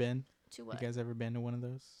you ever been? To what? You guys ever been to one of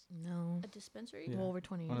those? No. A dispensary? Yeah. Well, over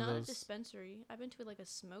 20 One years. of Not those- a dispensary. I've been to like a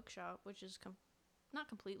smoke shop, which is not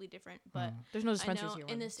completely different, but There's no I dispensaries know here.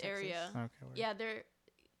 in this area. Okay. Word. Yeah, they're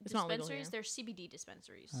It's not legal dispensaries. here. They're CBD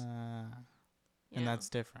dispensaries. And Yeah. that's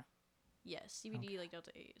different. Yes, CBD like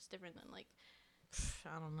Delta 8 is different than like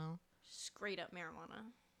I don't know. straight up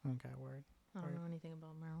marijuana. Okay. Word. I don't Word. know anything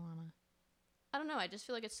about marijuana. I don't know. I just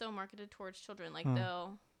feel like it's so marketed towards children. Like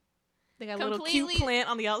They got a little cute Completely- plant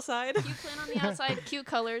on the outside. cute plant on the outside, cute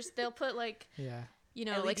colors. They'll put like Yeah.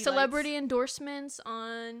 LED like lights. celebrity endorsements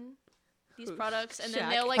on these Ooh, products, and then Shaq.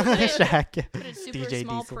 they'll like put it, Shaq. put it super DJ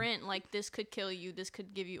small Diesel. print. Like, this could kill you. This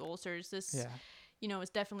could give you ulcers. This Yeah.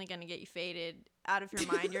 it's definitely gonna get you faded out of your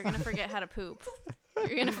mind. You're gonna forget how to poop.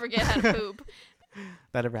 You're gonna forget how to poop.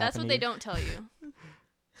 That ever That's happened what to they you? don't tell you.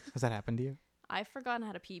 Has that happened to you? I've forgotten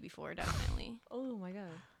how to pee before, definitely. Oh my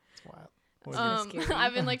god. It's wild. That's kinda scary.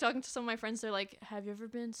 I've been like talking to some of my friends. They're like, "Have you ever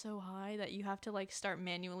been so high that you have to like start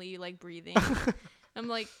manually like breathing?" I'm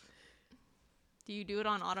like, "Do you do it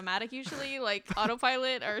on automatic usually, like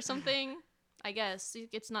autopilot or something?" I guess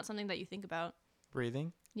it's not something that you think about.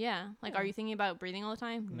 Breathing? Yeah, like, are you thinking about breathing all the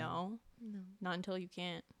time? No, No. not until you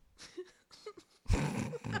can't.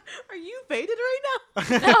 Are you faded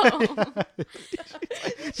right No.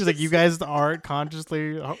 She's like, you guys aren't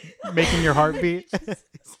consciously making your heart beat.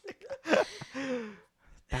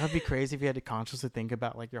 That would be crazy if you had to consciously think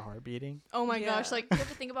about like your heart beating. Oh my Yeah. gosh, like you have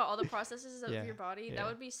to think about all the processes of Yeah, your body. yeah. That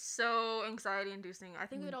would be so anxiety inducing. I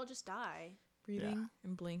think we'd all just die. Breathing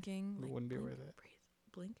and blinking. It wouldn't be worth it.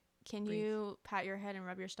 Blink. Can Breathe. you pat your head and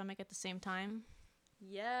rub your stomach at the same time?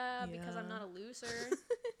 Yeah, because I'm Yeah. not a loser.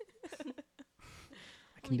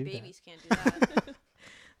 I can Only do babies can't do that.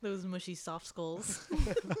 Those mushy soft skulls.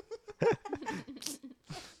 that.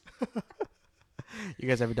 You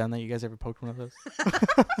guys ever done that? You guys ever poked one of those?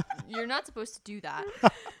 You're not supposed to do that.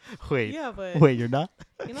 Wait. Yeah, but Wait, you're not?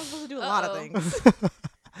 you're not supposed to do a lot of Uh-oh. things.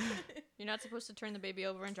 You're not supposed to turn the baby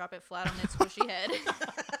over and drop it flat on its squishy head.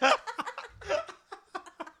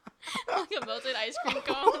 Like a melted ice cream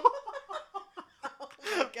cone.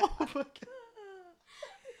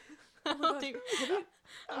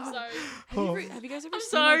 I'm sorry. Have you guys ever I'm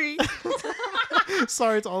seen like, sorry.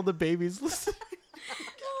 Sorry, it's all the babies listening.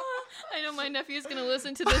 I know my nephew's gonna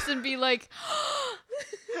listen to this and be like,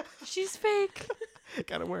 she's fake.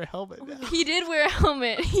 Gotta wear a helmet now. He did wear a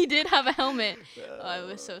helmet. He did have a helmet. Oh, it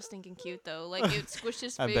was so stinking cute though. Like, it squished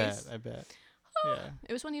his face. I bet. Yeah.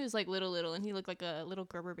 It was when he was like little and he looked like a little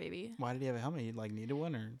Gerber baby. Why did he have a helmet? He like needed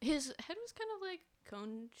one, or? His head was kind of like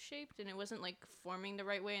cone shaped and it wasn't like forming the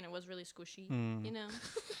right way and it was really squishy, you know?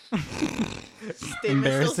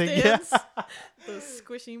 Embarrassing, yeah. Those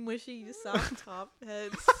squishy, mushy, soft top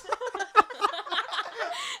heads. Is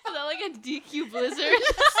that like a DQ Blizzard?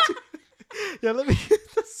 Yeah, let me get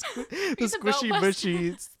the He's a belt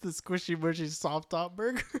squishy mushy soft top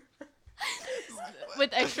burger.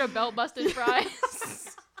 With extra belt busted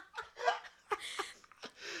fries.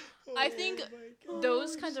 I think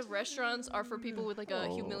those kinds of restaurants are for people with like a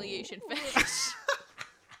humiliation fetish.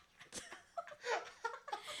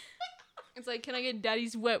 It's like, can I get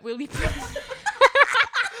daddy's wet willy present?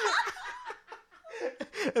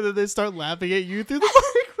 And then they start laughing at you through the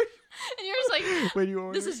mic And you're just like, when you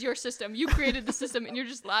order. this is your system. You created the system and you're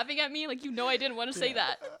just laughing at me like, I didn't want to say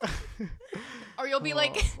that. Or you'll be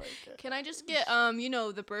like, Oh my God. can I just get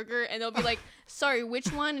the burger? And they'll be like, sorry, which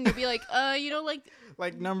one? And you'll be like,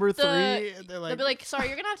 like number the- 3. They're they'll like, be like, sorry,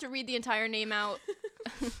 you're gonna have to read the entire name out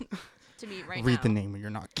to me right read now. the name or you're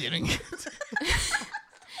not getting it.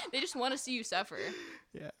 They just want to see you suffer.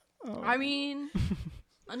 Yeah. Oh. I mean,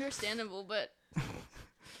 understandable, but I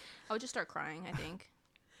would just start crying, I think.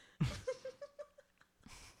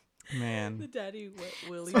 The Man. daddy wet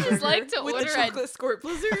willy what it's burger like to with order the at- chocolate squirt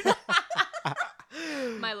blizzard.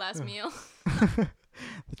 My last meal.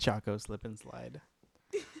 The Choco slip and slide.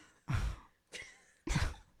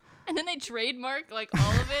 And then they trademark like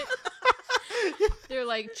all of it. They're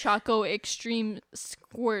like Choco Extreme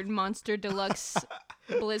Squirt Monster Deluxe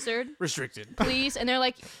Blizzard. Restricted. Please. And they're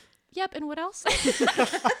like, yep, and what else?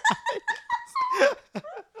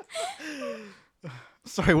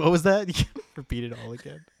 Sorry, what was that? You can repeat it all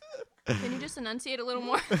again. Can you just enunciate a little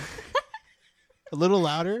more? A little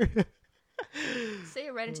louder? Say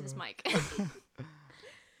it right into this mic.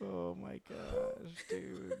 Oh my gosh,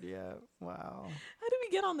 dude. Yeah. Wow. How did we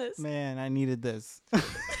get on this? Man, I needed this.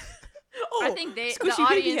 Oh, I think the squishy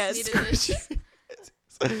baby audience heads. needed this.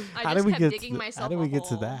 I How just did we kept get digging to myself How did a we get to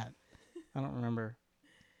hole. that? I don't remember.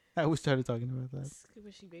 How we started talking about that.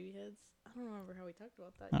 Squishy baby heads. I don't remember how we talked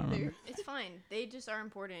about that I don't either. remember. It's fine. They just are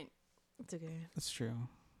important. It's okay. That's true.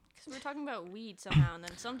 Because we're talking about weed somehow, and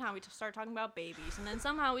then somehow we started talking about babies, and then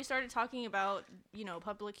somehow we started talking about,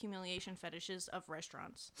 public humiliation fetishes of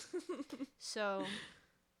restaurants. So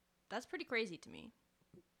that's pretty crazy to me.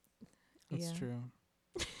 That's true.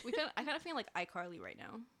 I kind of feel like iCarly right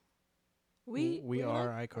now. We are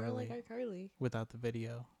We're iCarly like iCarly. without the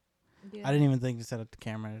video. Yeah. I didn't even think to set up the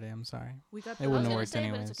camera today. I'm sorry. We got It I wouldn't was have gonna worked say, but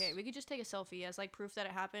anyways. it's okay. We could just take a selfie as like proof that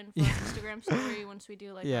it happened for our Instagram story once we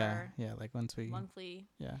do like our Yeah, like once we monthly.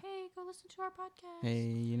 Yeah. Hey, go listen to our podcast. Hey,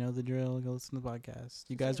 you know the drill. Go listen to the podcast.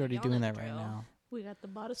 You guys Yeah, are already y'all doing know that the right drill. now. We got the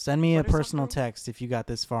bottom. Send me a Butter personal something. text if you got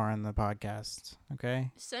this far in the podcast. Okay?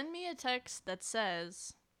 Send me a text that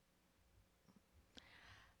says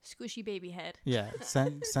 "squishy baby head." Yeah.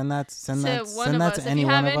 Send that to send one of that us. to If any you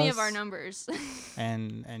one have of any us, of our numbers.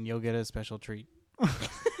 and you'll get a special treat.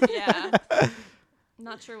 Yeah.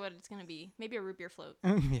 Not sure what it's gonna be. Maybe a root beer float.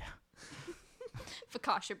 Yeah.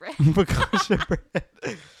 Focaccia bread. Focaccia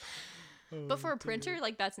bread. But for a printer,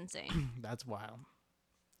 like that's insane. That's wild.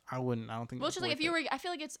 I don't think. Well, that's it's just like worth if you it. were, I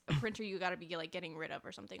feel like it's a printer you gotta be like getting rid of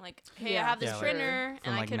or something. Like, hey, I Yeah. have this Yeah, like printer from,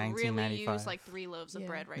 and I like, could really use 1995. like 3 loaves of Yeah.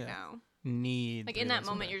 bread right Yeah. now. Need Like three in that loaves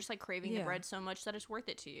of moment, bread. you're just like craving the Yeah. bread so much that it's worth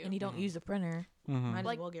it to you. And you don't Mhm. use the printer. Mhm. Might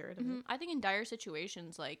Like, as well get rid of it. I think in dire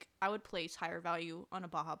situations, like I would place higher value on a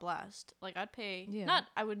Baja Blast. Like I'd pay, Yeah.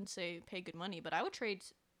 I wouldn't say pay good money, but I would trade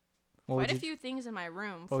What would quite a you- few things in my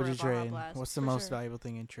room What for would a you Baja trade? Blast. What's the for most sure. valuable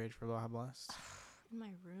thing you'd trade for Baja Blast? In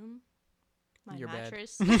my room? My Your bed.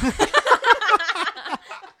 mattress.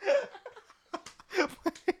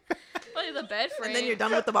 Probably the bed frame And then you're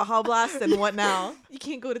done with the Baja Blast, and what now? You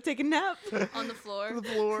can't go to take a nap. on the floor. The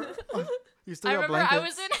floor. You still I got remember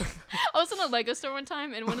blankets. I was in a Lego store one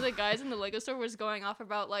time, and one of the guys in the Lego store was going off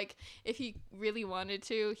about like if he really wanted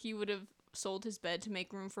to, he would have sold his bed to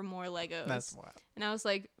make room for more Legos. That's wild. And I was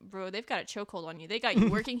like, bro, they've got a chokehold on you. They got you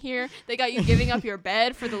working here. They got you giving up your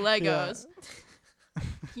bed for the Legos.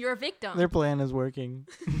 You're a victim. Their plan is working.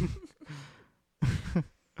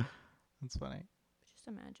 That's funny. Just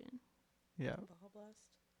imagine. Yeah. Baja Blast.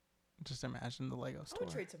 Just imagine the Lego I store. would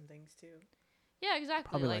trade some things too. Yeah, exactly.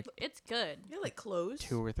 Probably, Like it's good. Yeah, like clothes.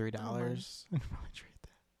 $2 or $3. mind. Probably trade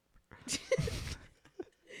that.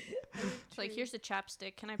 It's like here's the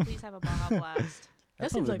chapstick. Can I please have a Baja Blast? That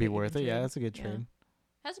seems would like be a good worth it. Yeah, trade. that's a good Yeah. trade.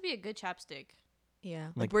 Has to be a good chapstick. Yeah,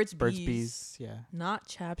 Like Burt's Burt's Bees. Bees. Yeah. Not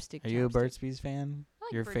chapstick. Are you a chapstick. Burt's Bees fan? I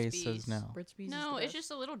like Your Burt's face Bees. says no. Burt's Bees. No, is the it's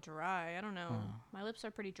just a little dry. I don't know. Oh. My lips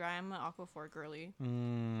are pretty dry. I'm an Aquaphor girly.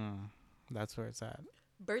 That's where it's at. best.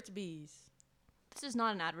 Burt's Bees. This is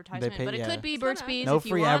not an advertisement, pay- but it yeah. could be It's not Burt's an Bees No if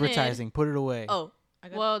you free wanted. advertising. Put it away. Oh, I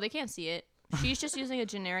got Well, they can't see it. She's just using a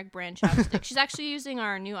generic brand chapstick. She's actually using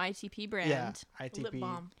our new ITP brand. Yeah. ITP. lip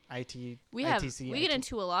balm. IT. We have ITC, we get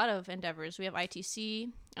into a lot of endeavors. We have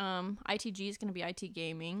ITC. ITG is going to be IT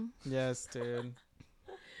gaming. Yes, dude.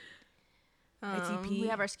 We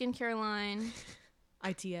have our skincare line,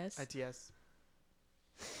 ITS. ITS.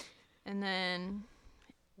 and then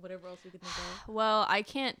Whatever else we can think of. well, I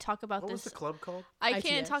can't talk about What was this. the club called? I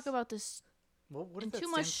can't ITS. talk about this What in does that too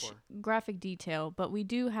stand much for? graphic detail, but we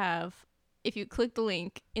do have. If you click the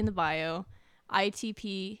link in the bio,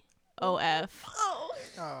 ITPOF. Oh.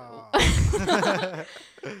 Oh.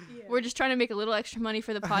 We're just trying to make a little extra money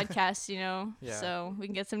for the podcast, Yeah. so we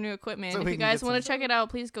can get some new equipment. So If we you can guys get want to some- check it out,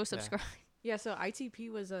 please go subscribe. Yeah, so ITP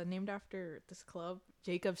was named after this club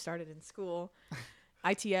Jacob started in school.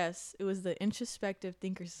 ITS, it was the Introspective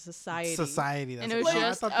Thinkers Society. Society. That's And it what- was No,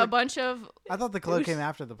 just I thought a bunch of, I thought the club was- came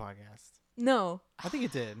after the podcast. No, I think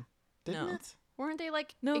it did. Didn't No. it? weren't they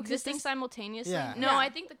like No, 'cause existing this- simultaneously? Yeah. No, Yeah. I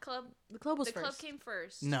think the club the club was the club first. came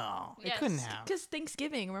first. No, it Yes. couldn't have. Because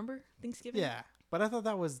Thanksgiving, remember? Thanksgiving? Yeah, but I thot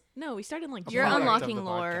that was No, we started in like You're product July. of unlocking the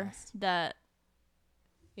lore podcast. that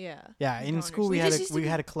Yeah. Yeah, I in don't school understand. we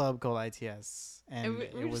had a club called ITS, and we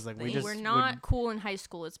it were was just like we thinking. just We're would- not cool in high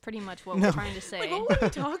school. It's pretty much what No. we're trying to say. Like, what would we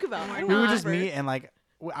talk about? We're I don't we would not. just remember. meet and like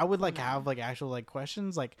I would like No. have like actual like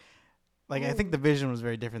questions like I think the vision was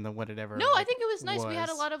very different than what it ever. No, I like, think it was nice. We had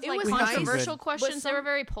a was. lot of It like was nice, controversial but questions. They were some-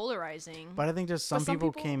 very polarizing. But I think just some, some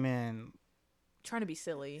people people- came in, Trying to be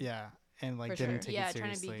silly. yeah, and like For didn't sure. take Yeah, it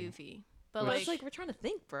trying seriously. to be goofy. But But like, it's like we're trying to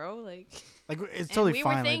think, bro. Like, Like it's And totally we were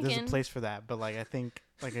fine. Like there's a thinking- place for that, but like I think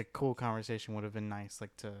like a cool conversation would have been nice,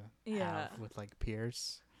 like to Yeah. have with like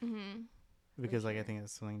peers, mhm. because like I sure. think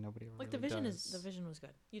it's something nobody ever like really the does. vision was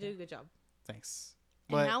good. You did a good job. Thanks.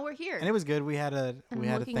 And But now we're here. and it was good. We had a And we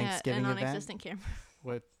I'm had a looking Thanksgiving at a event non-existent camera.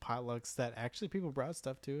 with potlucks that actually people brought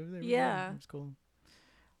stuff to. They were good. Yeah. It was cool.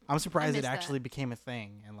 I'm surprised it miss that. actually became a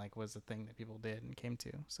thing and like was a thing that people did and came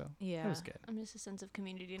to. So Yeah. it was good. I miss a sense of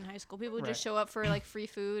community in high school. People would Right. just show up for like free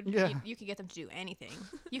food. Yeah. You could get them to do anything.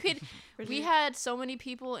 You could. For We sure. had so many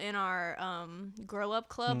people in our grow up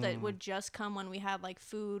club that Mm. would just come when we had like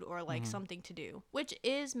food or like Mhm. something to do, which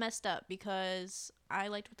is messed up because I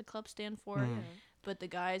liked what the club stand for, Mhm. but the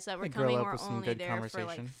guys that were think grow coming up were was some only good there for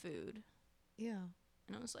like conversation. food, Yeah.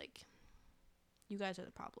 and I was like, you guys are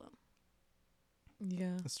the problem.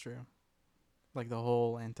 Yeah. That's true. Like the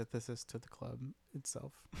whole antithesis to the club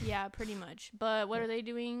itself. Yeah, pretty much. But what Yeah. are they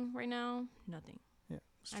doing right now? Nothing. Yeah.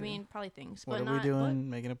 It's I true. mean, probably things, what but are we not doing?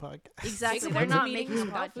 Making a podcast. exactly. Jacob They're went to not meetings making a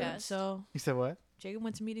without food, podcast. so You said what? Jacob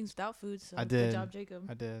went to meetings without food. So I Good did. job,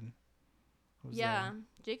 Jacob. I did. I was Yeah, there.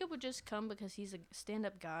 Jacob would just come because he's a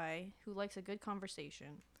stand-up guy who likes a good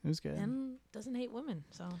conversation. It was good. And doesn't hate women.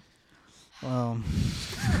 So. Well,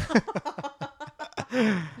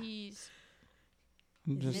 He's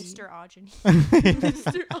just Mr. Ogeny.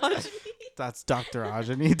 Mr. Audrey. that's Dr.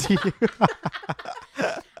 Ajani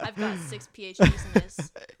to I've got 6 PhDs in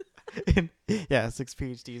this, you. Yeah, 6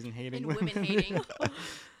 PhDs in hating in women hating.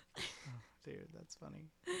 Dude, that's funny.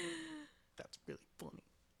 That's really funny.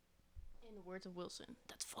 In the words of Wilson,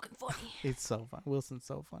 that's fucking funny. It's so fun. Wilson's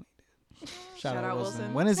so funny, dude. Shout, Shout out out Wilson.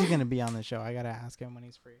 Wilson. When is he gonna be on the show? I gotta ask him when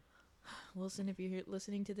he's free. Wilson, if you're here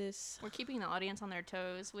listening to this, We're keeping the audience on their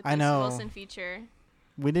toes with I this know. Wilson feature.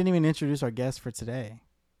 We didn't even introduce our guest for today.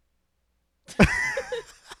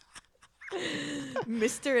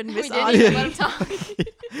 Mr. and We Miss didn't Audrey. even let him talk.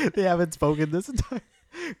 They haven't spoken this entire.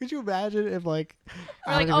 Could you imagine if like?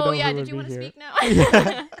 We're I like, don't even oh know yeah, who did would you be want to here. speak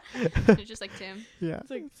now? It's just like Tim. Yeah. It's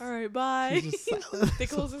like, all right, bye. He's just silent. They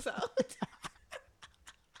close us out.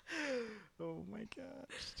 Oh my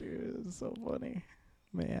gosh, dude, this is so funny,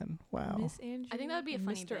 man. Wow. Miss Andrew. I think that would be a and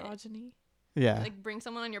funny Mr. bit. Audrey. Yeah. Like bring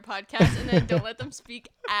someone on your podcast and then don't let them speak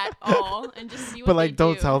at all and just see what But like, they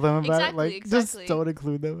don't do. tell them about Exactly, it. Like, exactly. just don't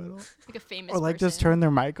include them at all. Like a famous Or like, just person. turn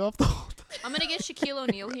their mic off the whole time. I'm gonna get Shaquille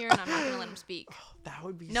O'Neal here and I'm not gonna let him speak. That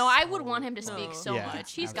would be. No, I would want him to No. speak so Yeah,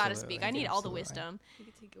 much. He's got to absolutely, speak. I need all the absolutely. wisdom. You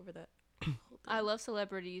can take over that. I love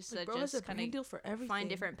celebrities Like, that bro has a just kind brand of deal for everything. find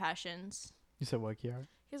different passions. You said what, Kiara?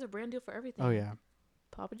 He has a brand deal for everything. Oh yeah.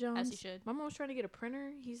 Papa John's. As he should. My mom was trying to get a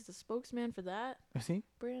printer. He's the spokesman for that Is he?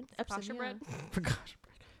 brand. Pasture Epson, bread. For gosh.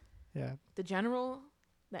 Yeah. The General,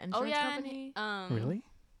 the insurance Oh yeah, company. and, Really?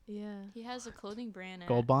 Yeah. He has a clothing brand.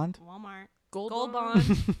 Gold at Bond. Walmart. Gold, Gold Bond.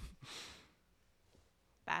 Bond.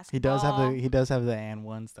 Basketball. He does have the. He does have the and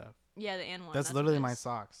one stuff. Yeah, the N one. That's what literally it my is.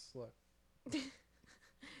 socks. Look.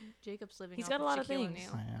 Jacob's living. He's off got a lot of Shaquille things.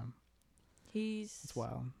 O'Neal. I am. He's. It's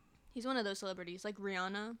wild. He's one of those celebrities like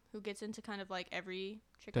Rihanna who gets into kind of like every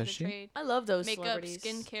trick of Does the she? trade. I love those Makeup, celebrities.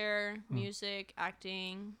 skincare, music,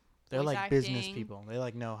 acting. They're voice like business acting. people. They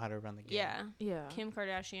like know how to run the game. Yeah. Yeah. Kim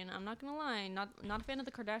Kardashian. I'm not gonna lie, not a fan of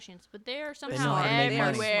the Kardashians, but they are They somehow know how to make money.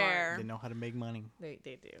 everywhere. They know how to make money. They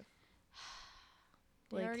do.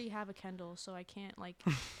 They Like- already have a Kendall, so I can't like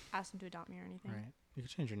ask them to adopt me or anything. Right. You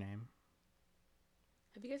could change your name.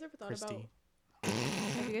 Have you guys ever thought Christy.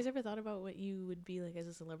 Have you guys ever thought about what you would be like as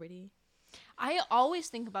a celebrity? I always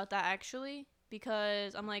think about that actually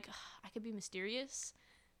because I'm like I could be mysterious,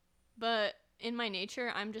 but in my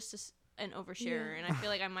nature I'm just an oversharer, Yeah. and I feel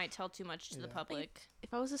like I might tell too much to the Yeah. public.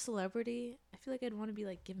 If I was a celebrity, I feel like I'd want to be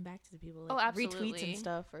like giving back to the people, like Oh, retweets absolutely. and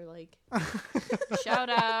stuff, or like. Shout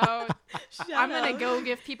out! I'm gonna go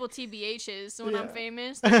give people TBHs when I'm Yeah.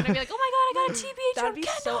 famous. They're gonna be like, "Oh my god, I got a TBH That'd from be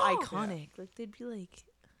so Kendall!" iconic. Like they'd be like,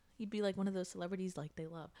 you'd be like one of those celebrities like they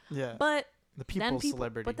love. Yeah. But The then people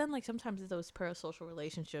celebrity. But then like sometimes those parasocial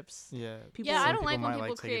relationships. yeah. People, Yeah, I Some don't like people when might, people like,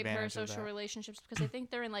 take create advantage of parasocial that. relationships because I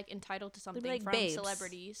think they're like entitled to something like from babes.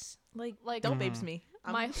 celebrities. Like Like don't Mhm. babes me.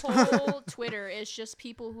 my whole Twitter is just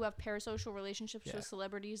people who have parasocial relationships Yeah. with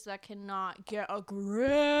celebrities that cannot get a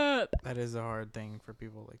grip. That is a hard thing for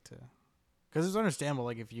people like to, because it's understandable.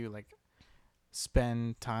 Like if you like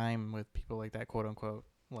spend time with people like that, quote unquote,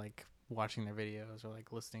 like watching their videos or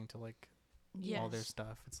like listening to like all their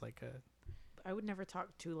stuff. It's like I would never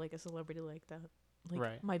talk to like a celebrity like that. Like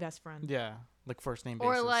Right. my best friend. yeah, like first name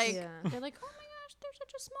basis. Or like Yeah. they're like, oh my gosh, they're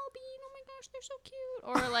such a small bean. Oh my gosh, they're so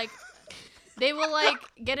cute. Or like they will like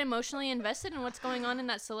get emotionally invested in what's going on in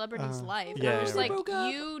that celebrity's life. yeah, And I'm just yeah, like, broke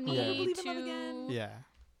up. you I'll need never leave him out to, again. yeah,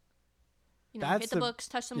 you know, That's hit the the- books,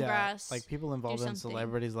 touch some yeah, grass. like people involved in something.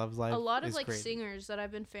 celebrities' loves life. A lot of is like crazy. singers that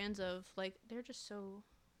I've been fans of, like they're just so,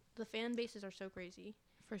 the fan bases are so crazy.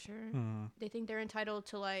 For sure. Mm-hmm. They think they're entitled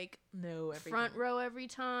to like No, every front time. row every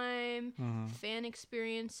time. Mm-hmm. Fan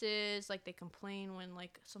experiences, like they complain when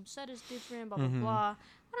like some set is different, blah blah Mhm. blah.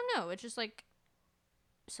 I don't know. It's just like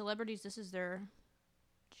celebrities. This is their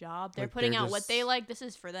job. They're Like, putting they're out what they just- like. This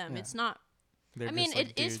is for them. yeah. It's not. They're I mean, just, like,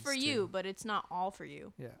 it is for dudes, you, too. but it's not all for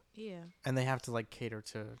you. Yeah, Yeah. and they have to like cater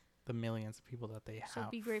to the millions of people that they So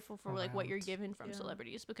have. be grateful for like what you're around. given from Yeah.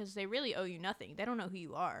 celebrities because they really owe you nothing. They don't know who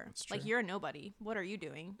you are. That's Like true. you're a nobody. What are you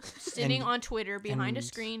doing? Sitting And- on Twitter behind a and-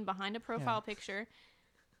 screen, behind a profile picture.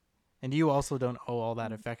 And you also don't owe all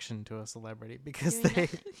that affection to a celebrity because Doing they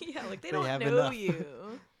nothing. Yeah, like they They don't have know enough.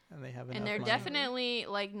 you. and they have enough And they're money. definitely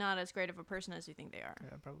like not as great of a person as you think they are.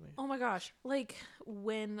 Yeah, probably. Oh my gosh. Like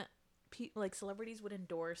when like celebrities would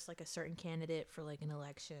endorse like a certain candidate for like an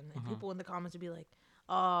election and people in the comments would be like,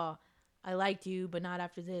 "Oh, I liked you, but not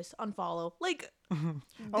after this. Unfollow." Like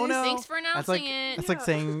Oh no! Thanks for That's announcing like it. that's like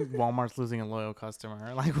saying Walmart's losing a loyal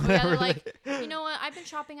customer. Like Yeah, whatever. they're like, you know what? I've been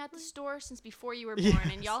shopping at the store since before you were born,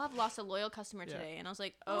 and Yes. y'all have lost a loyal customer Yeah. today. And I was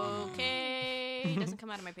like, okay, it doesn't come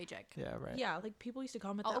out of my paycheck. yeah, right. yeah, like people used to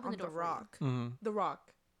comment I'll that open on the The door for you. Rock. Mm-hmm. The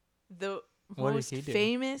Rock. The What did most he do?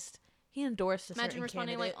 famous. He endorsed a Imagine certain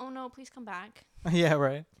responding candidate. like, oh no, please come back. Yeah,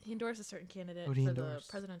 right. He endorsed a certain candidate Who'd he for the endorse?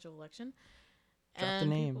 presidential election. Drop the and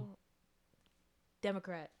name. people-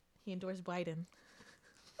 Democrat. He endorsed Biden.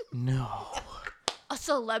 No. A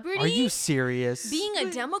celebrity? Are you serious? being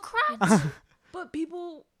a Democrat? But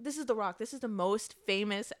people, this is The Rock. This is the most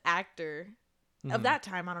famous actor of Mhm. that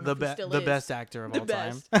time. I don't know the if he still the is. best actor of The all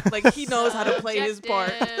best. time. Like he knows how to play his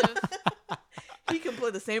part. Subjective. He can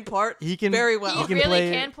play the same part He can very well. He can really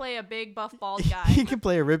play- can play a big buff bald He guy. can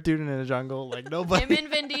play a rip dude in a jungle like nobody. Him and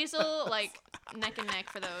Vin Diesel, like neck and neck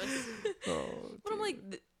for those. Oh, But I'm dude.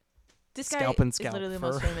 like, this guy Scalp and is scalp literally the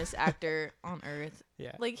most for- famous actor on earth.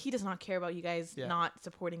 yeah, Like he does not care about you guys Yeah. not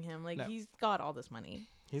supporting him. Like No. he's got all this money.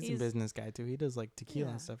 he's a he's- business guy too. He does like tequila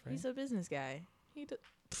Yeah, and stuff, right? He's a business guy.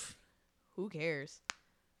 Who cares?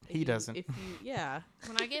 He doesn't. If you, yeah.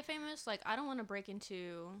 When I get famous, like I don't want to break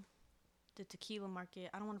into the tequila market.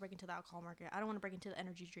 I don't want to break into the alcohol market. I don't want to break into the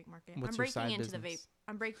energy drink market. What's I'm your breaking side into the vape. business?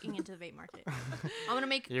 I'm breaking into the vape market. I'm gonna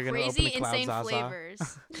make You're gonna crazy, open a Cloud insane Zaza?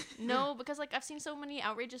 flavors. No, because like I've seen so many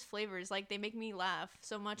outrageous flavors. Like they make me laugh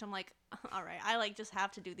so much. I'm like, all right, I like just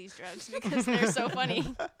have to do these drugs because they're so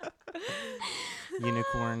funny.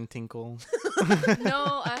 Unicorn tinkle.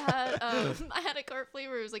 No, I had a cart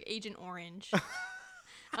flavor. It was like Agent Orange.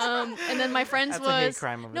 And then my friend's That's a hate was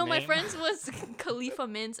crime of a no, my name. friend's was Khalifa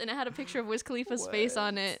mints, and it had a picture of Wiz Khalifa's face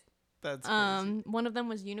on it. That's crazy. One of them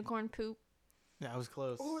was unicorn poop. Yeah, I was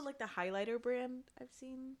close. Or like the highlighter brand I've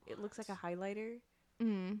seen. It looks like a highlighter,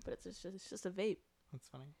 Mm. but it's just a vape. That's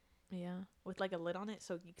funny. Yeah, with like a lid on it,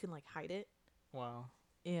 so you can like hide it. Wow.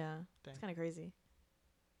 Yeah, Dang. it's kind of crazy.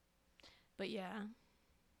 But yeah,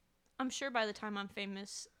 I'm sure by the time I'm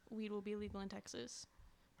famous, weed will be legal in Texas.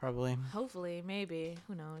 Probably. Hopefully, maybe.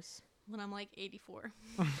 Who knows? When I'm like 84.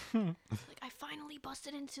 Like I finally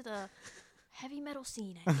busted into the heavy metal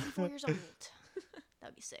scene at 84 years old.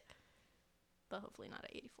 That'd be sick. But hopefully not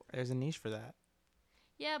at 84. There's a niche for that.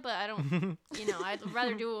 Yeah, but I don't, I'd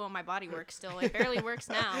rather do it when my body works still. It barely works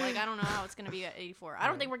now. Like, I don't know how it's going to be at 84. I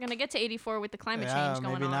don't think we're going to get to 84 with the climate change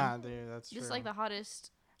going maybe on. not, dude. That's true. Just like the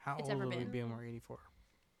hottest. How it's old ever will we been. be when we're 84?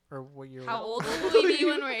 Or what year? How old will we be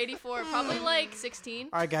when we're 84? Probably like 16.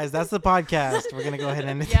 All right, guys, that's the podcast. We're gonna go ahead and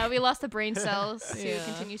end it. Yeah, we lost the brain cells to Yeah.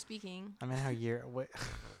 continue speaking. I mean, what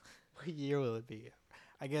year will it be?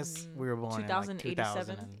 I guess we were born in like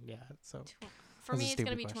 2087. 2000. Yeah, so For That's a me, it's going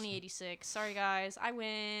to stupid be question. 2086. Sorry, guys. I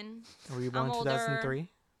win. were you born in older. 2003? I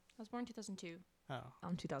was born in 2002. Oh,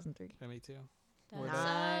 I'm 2003. yeah, me too. That We're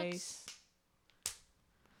Nice. sucks.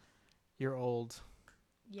 You're old.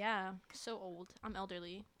 Yeah, so old. I'm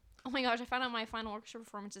elderly. Oh my gosh, I found out my final orchestra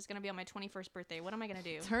performance is going to be on my 21st birthday. What am I going to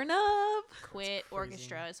do? Turn up. Quit Crazy.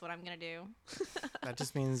 orchestra is what I'm going to do. That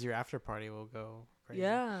just means your after party will go crazy.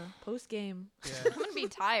 Yeah. Post game. Yeah. I'm going to be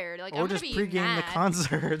tired. Like, Or I'm going just to be pregame mad. the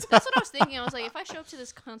concert. That's what I was thinking. I was like, if I show up to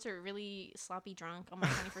this concert really sloppy drunk on my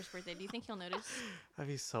 21st birthday, do you think he'll notice?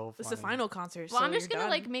 That'd be so funny. It's the final concert. Well, so I'm just you're going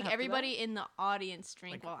to, done like, make after everybody in the audience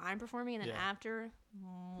drink Like- while I'm performing, and then Yeah. after,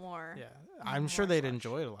 more. Yeah, I'm More sure they'd slush.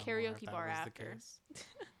 enjoy it a lot more Karaoke if that bar was after. the case.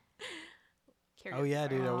 Karaoke Oh yeah,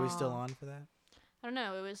 bar. dude, are we still Oh. on for that? I don't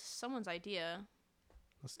know. It was someone's idea.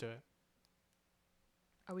 Let's do it.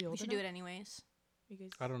 Are we old We should do it anyways. You guys?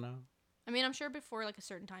 I don't know. I mean, I'm sure before like a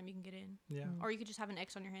certain time you can get in, Yeah. Mm. or you could just have an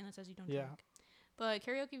X on your hand that says you don't Yeah. drink. But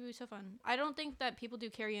karaoke would be so fun. I don't think that people do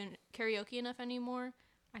karaoke enough anymore.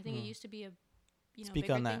 I think it used to be a Speak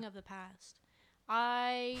bigger on that. thing of the past.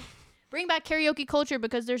 I bring back karaoke culture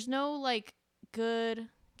because there's no like good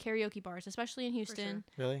karaoke bars, especially in Houston.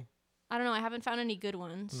 Really? I don't know. I haven't found any good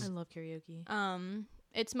ones. I love karaoke.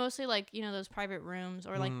 It's mostly like those private rooms,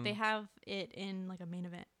 or like they Mm. have it in like a main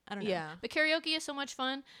event. I don't know. Yeah. But karaoke is so much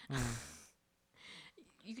fun. Mm.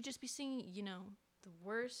 You could just be singing, the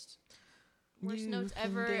worst You notes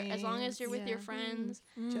can ever, as long as you're with your dance. friends.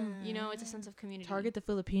 Mm. It's a sense of community. Target the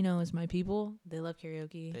Filipinos, my people. They love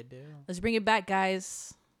karaoke. They do. Let's bring it back,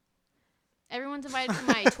 guys. Everyone's invited to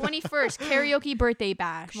my 21st karaoke birthday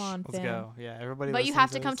bash. Come on, Let's fam. go. Yeah, everybody. But you listening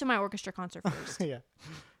have to come this- to my orchestra concert first. Yeah.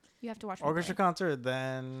 You have to watch my Orchestra play. concert.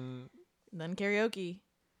 Then Then karaoke.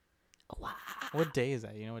 Wow. what day is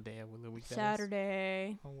that? You know what day of the week that is?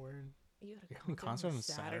 Saturday. Oh word. You got You're having a concert on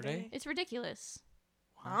Saturday? It's ridiculous.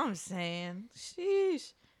 I'm saying.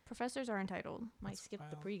 Sheesh. Professors are entitled. Might That's skip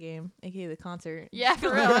the wild. pregame, aka the concert. Yeah,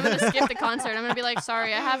 for real. I'm going to skip the concert. I'm going to be like,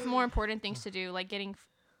 sorry, I have more important things to do, like getting,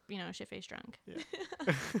 shit-faced drunk.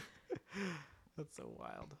 Yeah. That's so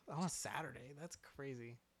wild. On a Saturday. That's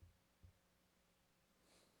crazy.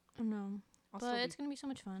 I know. I'll But still it's be, going to be so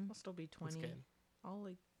much fun. I'll still be That's 20. good. I'll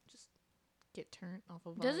just get turned off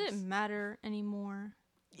of vibes. Does it matter anymore?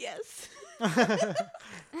 Yes.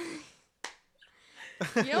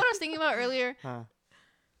 You know what I was thinking about earlier? Huh.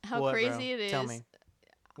 How What, crazy bro? it is. Tell me.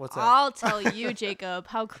 What's up? I'll tell you, Jacob,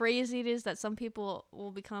 how crazy it is that some people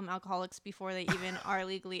will become alcoholics before they even are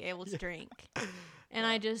legally able to drink. And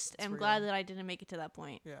I just am glad real. that I didn't make it to that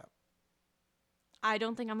point. Yeah. I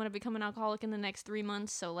don't think I'm going to become an alcoholic in the next 3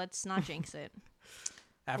 months, so let's not jinx it.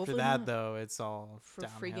 After Hopefully that, not. though, it's all For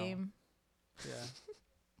downhill. free game.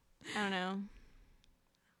 Yeah. I don't know.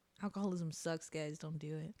 Alcoholism sucks, guys. Don't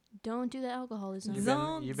do it. Don't do the alcoholism. You've been-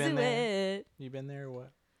 Don't you've been do there? it. You been there or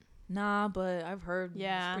what? Nah, but I've heard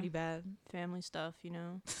Yeah. it's pretty bad. Family stuff, There's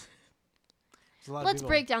a lot of Let's people-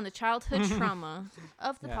 break down the childhood trauma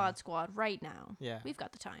of the Yeah. Pod Squad right now. Yeah. We've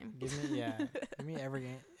got the time. Give me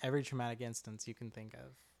every traumatic instance you can think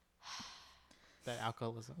of that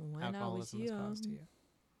alcoholism When I was alcoholism has caused to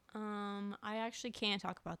young. you. I actually can't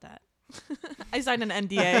talk about that. I signed an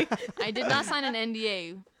NDA. I did not sign an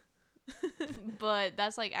NDA, but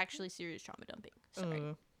that's like actually serious trauma dumping.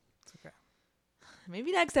 Sorry. It's okay.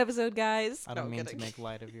 Maybe next episode, guys. I don't No, mean to kidding. make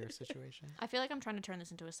light of your situation. I feel like I'm trying to turn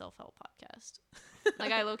this into a self-help podcast.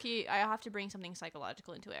 Like I low-key, I have to bring something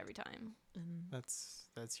psychological into it every time.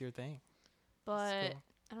 That's your thing. But cool.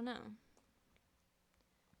 I don't know.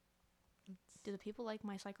 Do the people like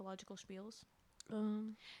my psychological spiels?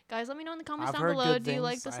 Guys, let me know in the comments I've down heard below. good Do you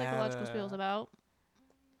like things. the I had psychological spiels a- about?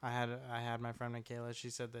 I had my friend Michaela. She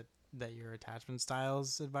said that your attachment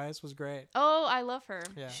styles advice was great. Oh, I love her.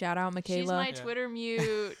 Yeah. Shout out, Michaela. She's my Yeah. Twitter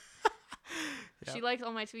mute. Yeah. She likes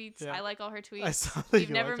all my tweets. Yeah. I like all her tweets. I saw that We've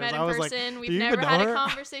you never liked met those. in I was like, person. "Do We've you even never know had a her?"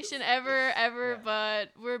 conversation ever, Yeah. but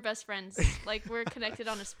we're best friends. Like we're connected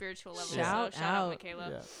on a spiritual level. Shout so shout out out. Michaela.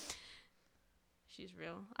 Yeah. She's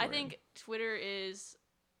real. I Word. think Twitter is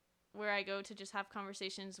where I go to just have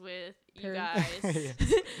conversations with you Per- guys. Yeah.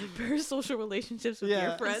 Parasocial relationships with Yeah.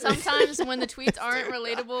 your friends. Sometimes when the tweets aren't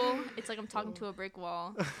relatable, it's like I'm talking to a brick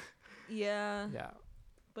wall. Yeah. Yeah.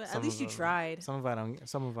 But Some at least of you them- tried. Some of I don't.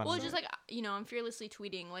 Some of I Well, don't. just like I'm fearlessly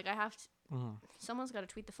tweeting. Like I have to. Mhm. Someone's got to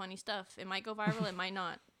tweet the funny stuff. It might go viral. It might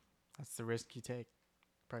not. That's the risk you take.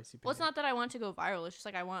 Price you pay. Well, it's not that I want to go viral. It's just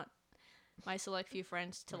like I want my select few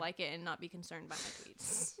friends to like it and not be concerned by my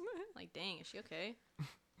tweets. Like, dang, is she okay?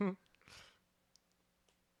 You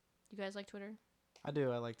guys like Twitter? I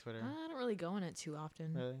do. I like Twitter. I don't really go on it too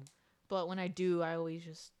often. Really? But when I do, I always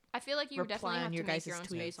just I feel like you Reply definitely on have your to make guys' your own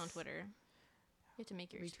space on tweets. Twitter. You have to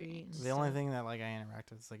make your retweet. experience. and The only stuff. thing that like I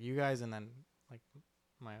interact with is like you guys and then like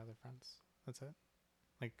my other friends. That's it.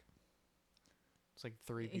 Like it's like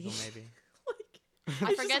 3 people maybe.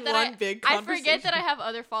 I forget that I forget that I have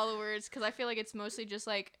other followers because I feel like it's mostly just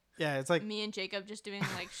like Yeah, it's like me and Jacob just doing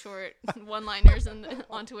like short one-liners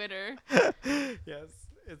on Twitter. yes,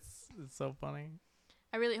 it's so funny.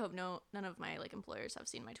 I really hope none of my like employers have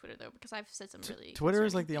seen my Twitter though because I've said some really. Twitter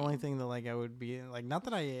is concerning like the only things. thing that like I would be like not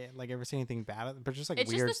that I like ever say anything bad, but just like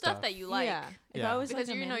It's weird just the stuff that you like. Yeah. If Yeah. I was Because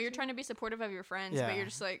like a you're manager, trying to be supportive of your friends, Yeah. but you're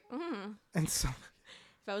just like, And so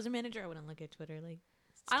if I was a manager, I wouldn't look at Twitter. Like,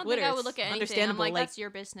 it's I don't Twitter. think I would It's look at anything. I'm understandable. like, Like, that's your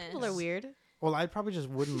business. people are weird. Well, I probably just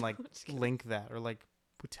wouldn't like Just kidding. link that or like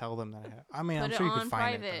tell them that I have. I mean, Put I'm it sure you on could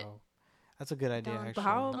find private. it though. That's a good idea, Dun, actually. But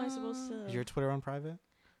how am I supposed to? Is your Twitter on private?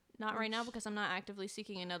 Not right now because I'm not actively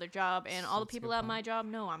seeking another job, and all the That's a people good at point. my job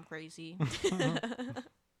know I'm crazy.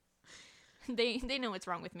 They know what's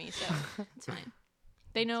wrong with me, so it's fine.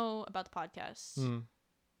 They know about the podcast. Mm.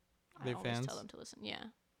 I They always fans? tell them to listen. Yeah,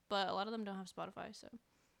 but a lot of them don't have Spotify, so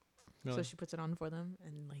Really? So she puts it on for them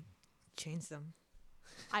and like chains them.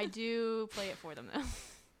 I do play it for them though.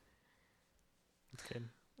 That's good.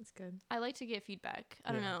 That's good. I like to get feedback.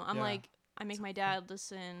 I don't Yeah, know. I'm yeah. like, I make It's my okay. dad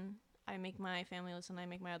listen. I make my family listen. I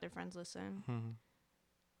make my other friends listen. Mhm.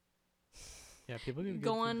 Yeah, people give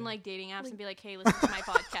Go good on feedback. like dating apps and be like, hey, listen to my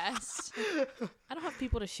podcast. I don't have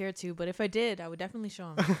people to share to, but if I did, I would definitely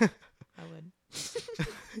show them. I would.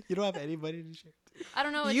 You don't have anybody to share. I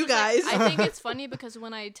don't know. It's You just, like, guys. I think it's funny because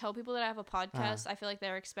when I tell people that I have a podcast, I feel like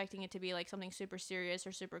they're expecting it to be like something super serious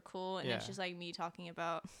or super cool, and it's Yeah. just like me talking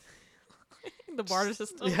about. The barter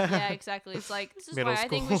system. Yeah, exactly. It's like this is Middle why I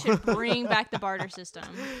think we school. should bring back the barter system.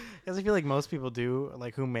 Because I feel like most people do,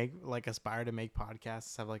 like who make like aspire to make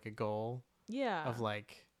podcasts, have like a goal Yeah. of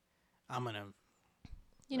like, I'm gonna.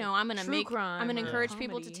 You know, I'm gonna true make. I'm crime gonna or encourage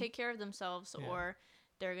people to comedy. take care of themselves, Yeah. or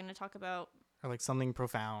they're gonna talk about Or like something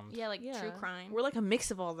profound. yeah, like Yeah. true crime. We're like a mix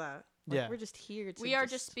of all that. Like, Yeah. We're just here to We are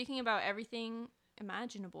just speaking about everything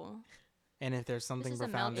imaginable. And if there's something is a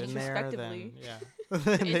profound melting in there, then introspectively. yeah.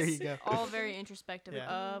 Then there you It's go. all very introspective, Yeah.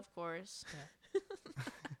 of course.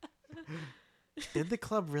 Did the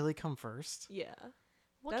club really come first? Yeah.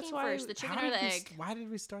 What That's came why- first, the chicken How or did the we egg? why did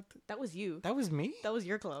we start? That was you. That was me. That was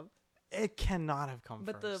your club. It cannot have come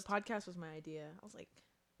But first. the podcast was my idea. I was like,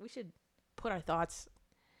 we should put our thoughts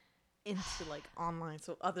into like online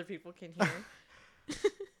so other people can hear.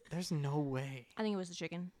 There's no way. I think it was the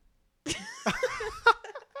chicken.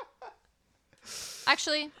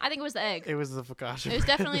 Actually, I think it was the egg. It was the focaccia. It was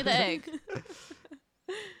definitely the egg.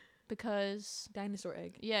 Because, Dinosaur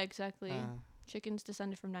egg. yeah, exactly. Uh, Chickens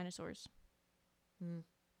descended from dinosaurs. Mm.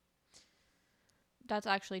 That's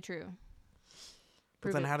actually true. but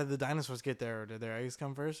Prove then it. how did the dinosaurs get there? Did their eggs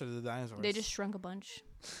come first, or did the dinosaurs? They just shrunk a bunch.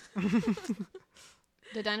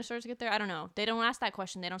 The dinosaurs get there? I don't know. They don't ask that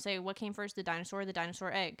question. They don't say what came first, the dinosaur or the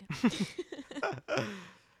dinosaur egg.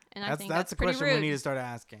 And I think that's the pretty question rude. we need to start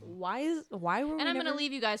asking. Why were we And I'm never, gonna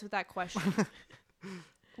leave you guys with that question.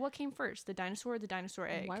 What came first, the dinosaur or the dinosaur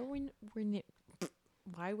egg? Why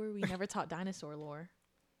why were we never taught dinosaur lore?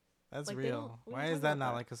 That's Like, they real. don't- we Why don't is talk that about not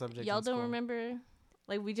that. like a subject? Y'all in don't school? remember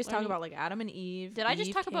Like we just talk Learning- about like Adam and Eve. Did I just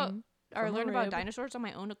Eve talk about came or from a learn about rib. dinosaurs on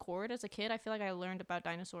my own accord as a kid? I feel like I learned about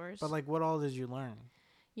dinosaurs. But like, what all did you learn?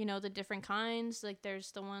 You know, the different kinds. Like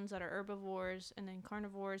there's the ones that are herbivores and then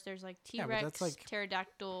carnivores. There's like Yeah, but T-Rex, that's, like-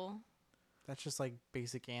 pterodactyl. That's just like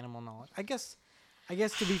basic animal knowledge. I guess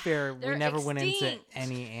to be fair, we They're never went into extinct.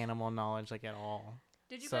 any animal knowledge like at all.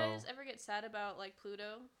 Did you So- guys ever get sad about like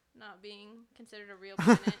Pluto not being considered a real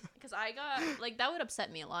planet? Because I got like that would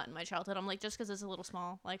upset me a lot in my childhood. I'm like, just because it's a little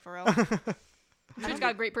small, like for real. It's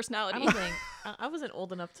got great I personality. don't think I wasn't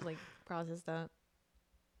old enough to like process that.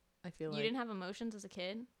 I feel You like didn't have emotions as a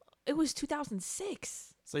kid. it was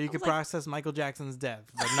 2006. So you I could was like- process Michael Jackson's death,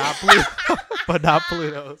 but not Pluto, but not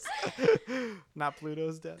Pluto's. Not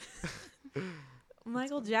Pluto's death.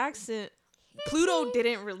 Michael Jackson. Pluto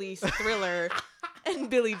didn't release Thriller and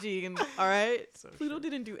Billie Jean. All right, So Pluto true.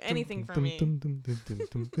 didn't do anything for me.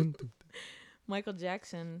 Michael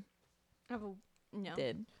Jackson Oh, no.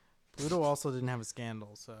 did. Pluto also didn't have a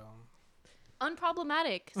scandal, so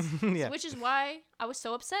Unproblematic. yeah, Which is why I was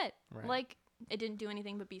so upset. Right. Like it didn't do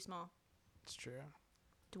anything but be small. it's true.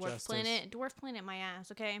 Dwarf planet, my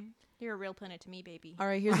ass. Okay, you're a real planet to me, baby. All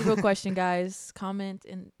right, here's a real question, guys. Comment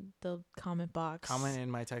in the comment box. Comment in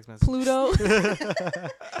my text message. Pluto,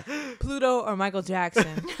 Pluto or Michael Jackson?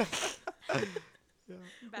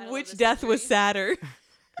 Battle of Which the death was century. sadder?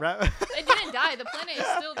 Rap- It didn't die. The planet is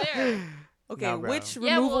still there. Okay, No, bro. which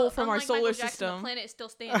Yeah, removal well, from our unlike solar Michael Jackson, system? the planet is still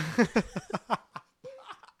standing.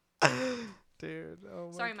 Dude,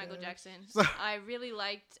 oh my Sorry, Michael gosh. Jackson. I really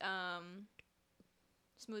liked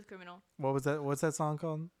Smooth Criminal. What was that? What's that song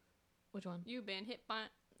called? Which one? You've been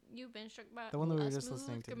struck by The one that we a were just smooth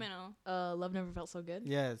listening to. criminal. Love Never Felt So Good.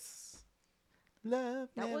 Yes. Love.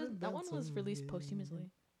 That never one felt was so released good. posthumously.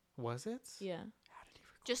 Was it? Yeah. How did he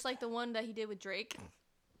record Just like the one that he did with Drake.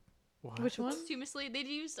 What? Which one? Posthumously, they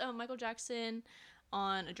used Michael Jackson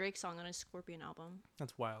on a Drake song on his Scorpion album.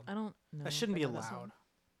 That's wild. I don't know. That shouldn't be if I know that allowed. song.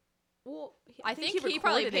 Well, I think he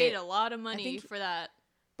probably recorded paid it. a lot of money think- for that.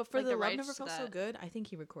 But for like, the the Love rights Never to Felt So that. Good, I think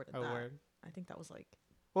he recorded Oh, that. word. I think that was like.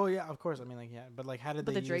 Well, yeah, of course. I mean, like, yeah, but like, how did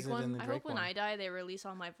But they the Drake use it in one? the I Drake hope when one? I die, they release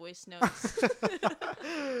all my voice notes.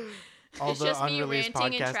 all It's the just me unreleased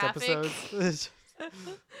ranting in podcast traffic. episodes.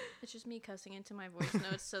 It's just me cussing into my voice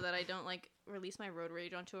notes so that I don't like release my road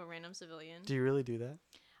rage onto a random civilian. Do you really do that?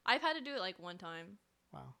 I've had to do it like one time.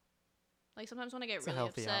 Wow. Like sometimes when I get It's a really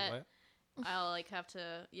healthy upset, outlet. I'll like have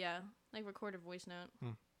to like record a voice note.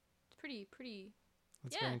 Hmm. It's pretty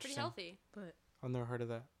That's very pretty interesting. healthy. But I've never heard of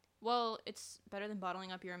that. Well, it's better than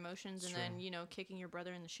bottling up your emotions It's and then, true. kicking your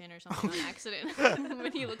brother in the shin or something on accident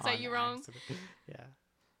when he looks at On you wrong. accident.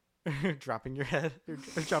 Yeah. Dropping your head. Or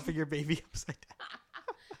dropping your baby upside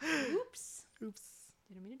down. Oops. Oops.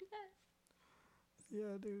 Didn't mean to do that.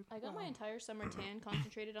 Yeah, dude. I got my entire summer tan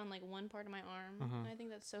concentrated on like one part of my arm. Mhm. And I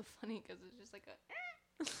think that's so funny because it's just like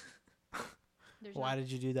a. There's Why no-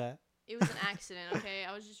 did you do that? It was an accident, okay?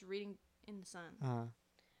 I was just reading in the sun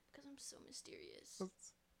because I'm so mysterious. So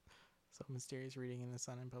mysterious reading in the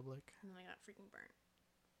sun in public. And then I got freaking burnt.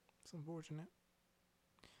 It's unfortunate.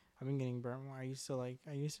 I've been getting burnt more. I used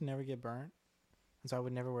to never get burnt. And so I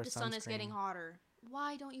would never wear The sunscreen. sun is getting hotter.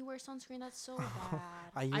 Why don't you wear sunscreen? That's so bad.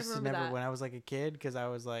 I used to remember never that. when I was like a kid because I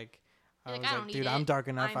was like, You're like, I don't need dude, it. I'm dark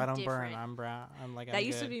enough. I I'm don't burn. different." I'm brown. I'm like, that I'm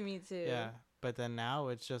used to good. be me too. Yeah. But then now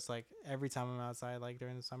it's just like every time I'm outside, like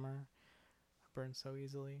during the summer, I burn so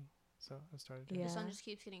easily. So I started doing Yeah. The sun just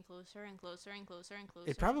keeps getting closer and closer and closer and closer.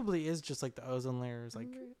 It probably is just like the ozone layer is like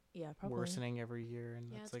Yeah, probably. worsening every year.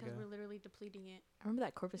 And Yeah, that's it's like because we're literally depleting it. I remember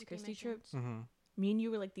that Corpus with Christi trip. emissions. Mm-hmm. Me and you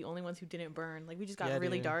were like the only ones who didn't burn. Like we just got Yeah,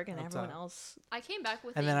 really dude. dark, and Up everyone top. else. I came back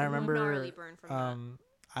with And a then I remember, gnarly burn from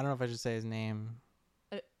I don't know if I should say his name.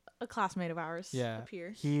 A classmate of ours. Yeah. Up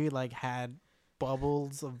here. He like had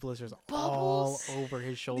bubbles of blisters Bubbles? all over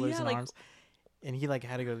his shoulders Yeah, and like- arms. And he like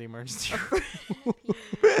had to go to the emergency room.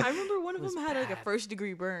 I remember one of It was them had like a bad.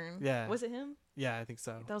 1st-degree burn. Yeah. Was it him? Yeah, I think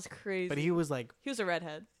so. That was crazy. But he was like, He was a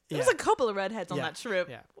redhead. There yeah. was a couple of redheads on Yeah. that trip.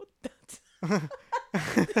 Yeah. What the-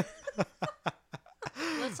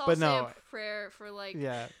 Let's all But say no. a prayer for like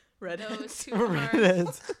yeah. redheads. those who are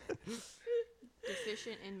Redheads.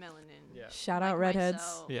 deficient in melanin. Yeah. Shout Like out redheads.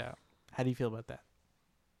 myself. Yeah. How do you feel about that?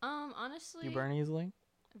 Honestly, You burn easily?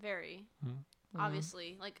 very. Mhm.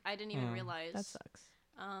 Obviously, like I didn't even Mm. realize. That sucks.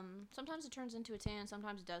 Sometimes it turns into a tan,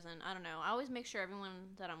 sometimes it doesn't. I don't know. I always make sure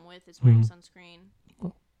everyone that I'm with is wearing Mhm. sunscreen.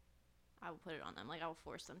 Cool. I will put it on them. Like I will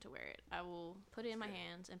force them to wear it. I will put it in my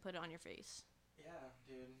hands and put it on your face. Yeah,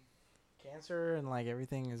 dude. Cancer and like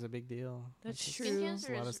everything is a big deal. That's It's just- true. Skin A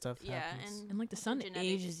cancer a lot is of stuff yeah, happens. And like the sun genetics.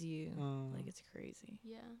 ages you. Mm. Like it's crazy.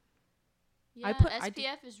 Yeah. I Yeah, put- I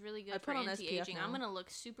SPF is really good I for put on SPF anti-aging. I'm now. gonna look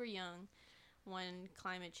super young when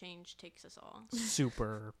climate change takes us all.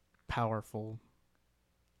 Super powerful.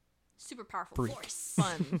 Super powerful Freak. force.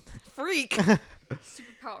 Fun. Freak.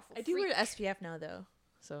 Super powerful. I do wear freak. SPF now though.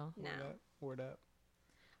 So now. Word up.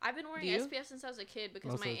 I've been wearing Do you? SPF since I was a kid because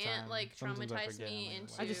Most of my the aunt time. like Sometimes I traumatized forget, me I'm like,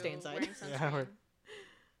 into why? I just stay inside. wearing Yeah, sunscreen. we're-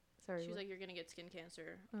 sorry. She was what? like, "You're gonna get skin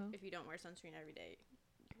cancer Oh. if you don't wear sunscreen every day.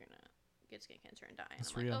 You're gonna get skin cancer and die." And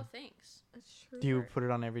That's I'm real. like, "Oh, thanks." That's true. Do you put it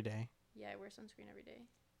on every day? Yeah, I wear sunscreen every day,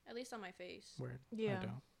 at least on my face, Word. Yeah. I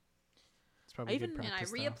don't. It's probably even- good and I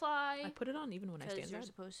practice, though. reapply I put it on even when I stay because you're inside.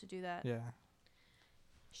 supposed to do that. Yeah.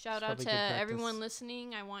 Shout It's out probably to good practice. everyone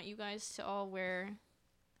listening. I want you guys to all wear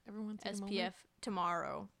Everyone take a SPF moment.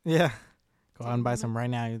 tomorrow. Yeah. Go Take out and a buy moment. some right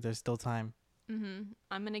now. There's still time. I'm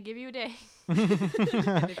gonna give you a day. And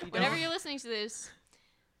if you Whenever don't, you're listening to this,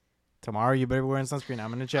 Tomorrow you better be wearing sunscreen. I'm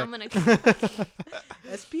gonna check. I'm gonna.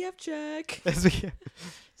 SPF check.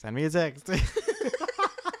 Send me a text.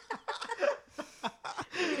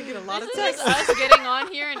 You're gonna get a lot of This is texts. us getting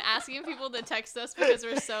on here and asking people to text us because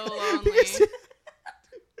we're so lonely.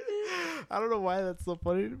 I don't know why that's so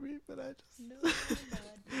funny to me, but I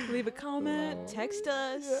just Leave a comment. Text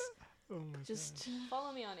us. Yeah. Oh my Just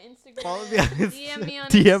Follow me on Instagram. Follow me on DM me on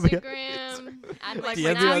DM me. Instagram. Add my Like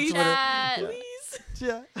DM me on Twitter. Snapchat. please.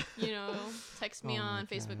 Yeah. You know, text me Oh my on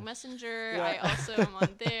Facebook gosh. Messenger. Yeah. I also am on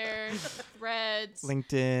there. Threads.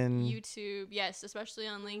 LinkedIn, YouTube. Yes, especially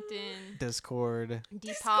on LinkedIn. Discord,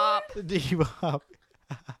 Depop. Depop.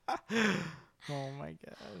 Oh my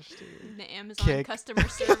gosh, dude. The Amazon Kick. customer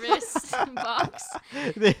service box.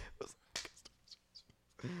 They-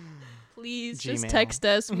 Please just Gmail. text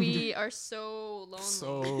us. We are so lonely.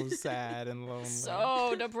 so sad and lonely.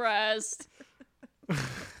 So depressed.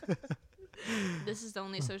 This is the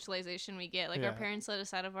only socialization we get. Like our Yeah. parents let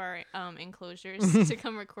us out of our enclosures to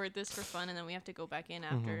come record this for fun, and then we have to go back in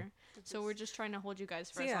after. So we're just trying to hold you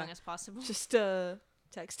guys for So as yeah. long as possible. Just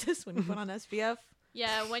text us when you put on SPF.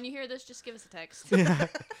 Yeah, when you hear this, just give us a text. Yeah.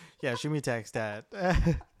 Yeah, shoot me a text at.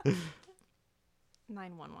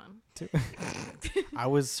 911. I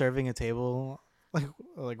was serving a table,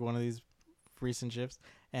 like one of these recent shifts,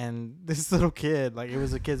 and this little kid, like, it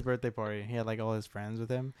was a kid's birthday party. He had like all his friends with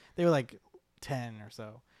him. They were like 10 or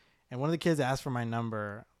so. And one of the kids asked for my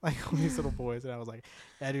number, like all these little boys, and I was like,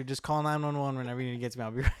 "Yeah, dude, just call 911 whenever you need to get to me.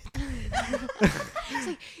 I'll be right there." It's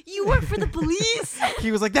like, you work for the police.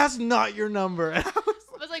 He was like, "That's not your number." And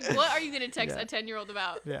I was like, what are you gonna text a 10-year-old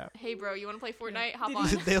about? Yeah. Hey, bro, you want to play Fortnite? Hop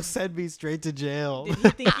Did on. They'll send me straight to jail. Did he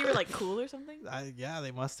think you were like cool or something? Yeah,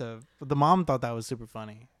 they must have. But the mom thought that was super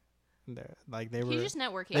funny. They were. He's just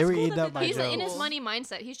networking. They were cool eating that up they my He's jokes. in his money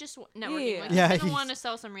mindset. He's just networking. Yeah. Like, Yeah, he's gonna he's- want to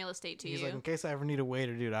sell some real estate to He's you. like, in case I ever need a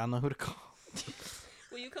waiter, dude, I don't know who to call.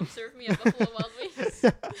 Will you come serve me at Buffalo Wild Wings?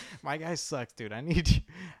 My guy sucks, dude. I need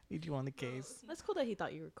you on the case. That's cool that he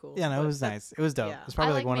thought you were cool. Yeah, no, it but was that's- nice. It was dope. yeah. It's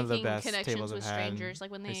probably I like one of the making best connections tables with I've had strangers,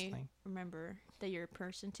 like when they recently. remember that you're a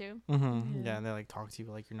person too. Mm-hmm. Yeah. Yeah, and they like talk to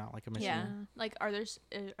you like you're not like a machine. Yeah. Yeah. Like, are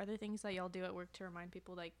there things that y'all do at work to remind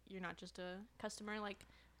people like you're not just a customer, like,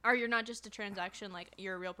 or you're not just a transaction, like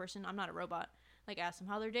you're a real person. I'm not a robot. Like, ask them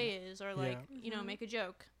how their day is, or like Mhm. make a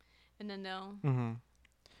joke, and then they'll. Mm-hmm.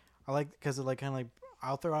 I like because it like kind of like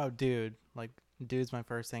I'll throw out dude. Like dude's my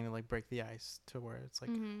first thing to like break the ice to where it's like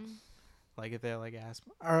like if they like ask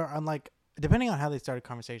or I'm like depending on how they start a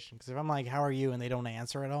conversation, because if I'm like how are you and they don't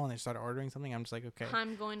answer at all and they start ordering something, I'm just like okay.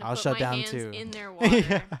 I'm going to I'll put shut my down hands too. in their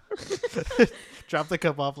water. Drop the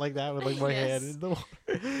cup off like that with like my Yes. hand in the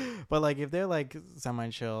water. But like if they're like semi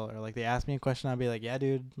chill or like they ask me a question, I'll be like, yeah,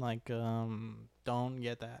 dude, like don't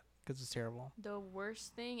get that because it's terrible. The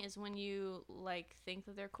worst thing is when you like think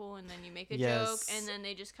that they're cool and then you make a Yes. joke and then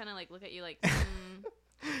they just kind of like look at you like,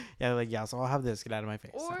 Yeah, like yeah, so I'll have this. Get out of my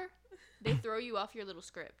face. or they throw you off your little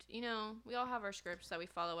script. You know, we all have our scripts that we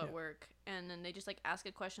follow at Yeah. work, and then they just like ask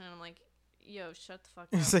a question, and I'm like, yo, shut the fuck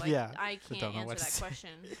up. It's like, yeah, I don't can't know answer what to that say. question.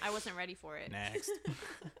 I wasn't ready for it. Next.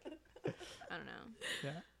 I don't know.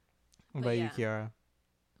 What But about yeah. you, Kiara?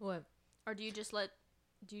 What? Or do you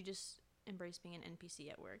just embrace being an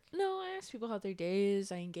NPC at work? No, I ask people how their day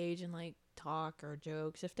is. I engage in like talk or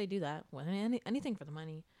jokes if they do that. Well, anything for the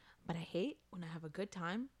money. But I hate when I have a good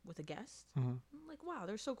time with a guest. Mm-hmm. I'm like, wow,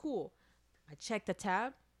 they're so cool. I check the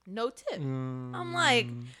tab, no tip. I'm like,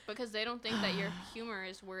 Because they don't think that your humor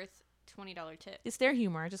is worth $20 tip. it's their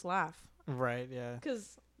humor. I just laugh right, yeah.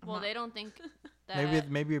 because Well, they don't think that.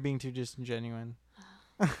 Maybe you're being too disingenuine.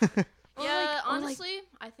 Yeah, or honestly,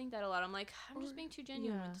 I think that a lot. I'm like, I'm just or- being too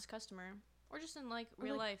genuine yeah. with this customer. Or just in like Or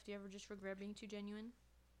real like- life. Do you ever just regret being too genuine?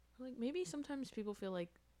 like maybe sometimes people feel like,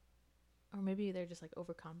 or maybe they're just like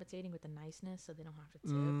overcompensating with the niceness, so they don't have to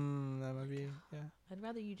tip. That might be, yeah. I'd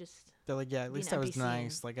rather you just. They're like, yeah, at Be least an I was NPC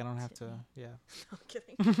nice. and Like, I don't have tip to, me. yeah. I'm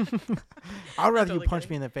kidding. I'd rather totally you punch kidding.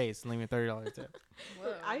 me in the face and leave me a $30 tip.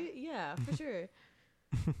 Yeah, for sure.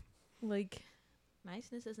 Like,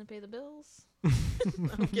 niceness doesn't pay the bills.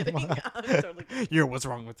 I'm kidding. I'm totally kidding. You're what's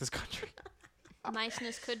wrong with this country.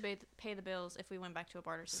 Niceness could pay the bills if we went back to a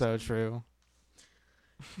barter system. So true.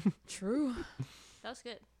 True. That was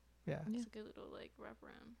good. Yeah. It's a good little like wrap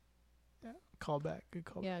around. Call back. Good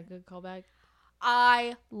call. Yeah, good callback.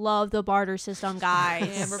 I love the barter system, guys.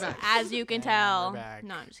 And we're back. As you can And tell. we're back.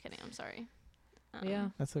 No, I'm just kidding. I'm sorry. Yeah.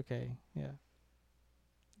 That's okay. Yeah.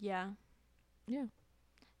 Yeah. Yeah.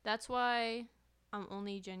 That's why I'm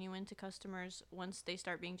only genuine to customers once they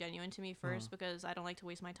start being genuine to me first, because I don't like to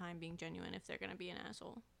waste my time being genuine if they're going to be an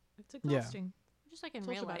asshole. It's exhausting. Just like in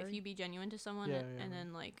Social real life, battery. you be genuine to someone Yeah, and, yeah. and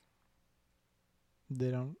then like,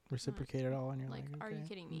 They don't reciprocate at all, and you're like, like, are you okay,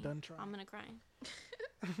 kidding I'm me? done trying. I'm going to cry.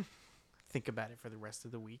 Think about it for the rest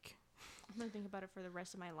of the week. I'm going to think about it for the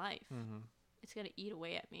rest of my life. Mm-hmm. It's going to eat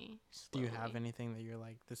away at me. Do you have slowly. anything that you're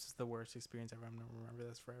like, this is the worst experience ever? I'm gonna remember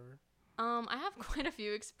this forever. I have quite a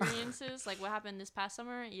few experiences. Like what happened this past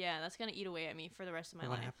summer. Yeah, that's going to eat away at me for the rest of my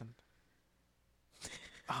What life. happened?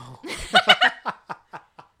 Oh.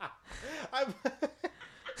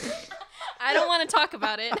 I don't want to talk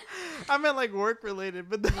about it. I meant like work related,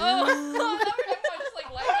 but then Oh, no, we're talking about just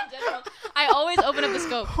like life in general. I always open up the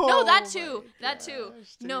scope. No, that too. That too.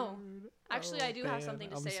 No. Actually, I do have something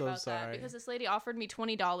to say about that because this lady offered me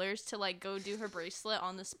 $20 to like go do her bracelet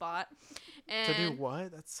on the spot, and To do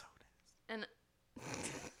what? That's so and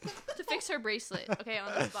to fix her bracelet, okay,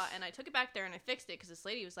 on the spot. And I took it back there and I fixed it because this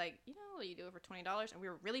lady was like, you know, you do it for $20, and we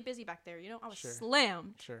were really busy back there. You know, I was Sure.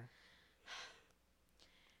 slammed. sure.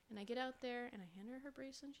 And I get out there and I hand her her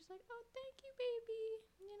bracelet, and she's like, "Oh, thank you, baby.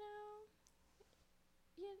 You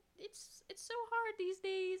know, yeah, it's so hard these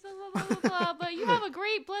days, blah blah blah blah blah. But you have a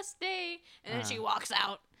great, blessed day." And then she walks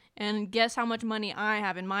out. And guess how much money I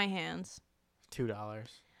have in my hands? $2.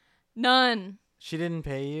 None. She didn't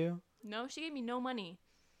pay you. No, she gave me no money.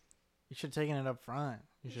 You should have taken it up front.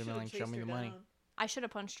 You should have been like, show me the money. I should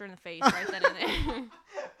have punched her in the face right then and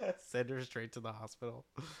there. Send her straight to the hospital.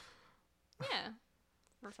 Yeah.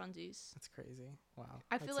 For funsies. That's crazy. Wow.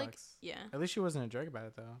 I that feel like, sucks. yeah. At least she wasn't a jerk about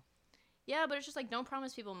it, though. Yeah, but it's just like, don't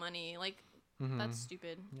promise people money. Like, that's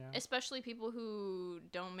stupid. Yeah. Especially people who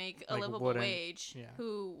don't make a Like, livable wouldn't- wage, yeah.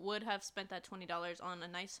 who would have spent that $20 on a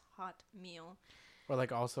nice hot meal. Or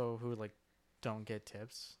like also who like don't get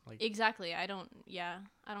tips. Like Exactly. I don't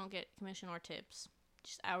get commission or tips.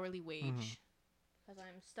 Just hourly wage. Because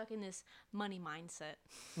I'm stuck in this money mindset.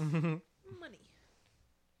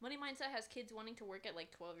 Money mindset has kids wanting to work at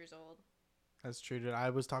like 12 years old. That's true, dude. I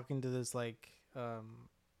was talking to this like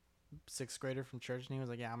 6th grader from church, and he was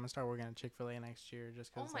like, "Yeah, I'm gonna start working at Chick-fil-A next year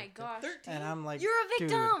just because." Oh my gosh! 13? And I'm like, "You're a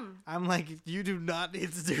victim." Dude, I'm like, "You do not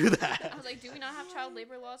need to do that." I was like, "Do we not have child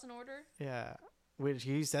labor laws in order?" Yeah, which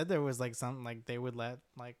he said there was like something like they would let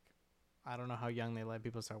like, I don't know how young they let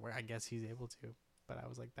people start work. I guess he's able to, but I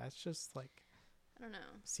was like, that's just like, I don't know.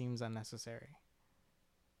 seems unnecessary.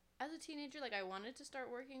 As a teenager, like I wanted to start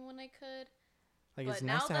working when I could. Like, But it's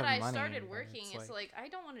now nice to that have I money, started but working, it's like I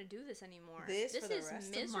don't want to do this anymore. This for the is rest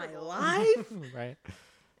of miserable. my life? right?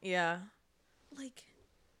 Yeah. Like,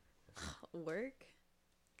 work?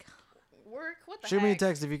 Work? What the Shoot heck? me a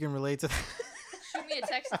text if you can relate to that. Shoot me a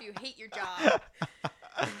text if you hate your job.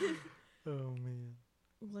 Oh man.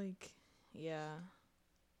 Like, yeah.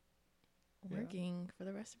 Yeah. Working for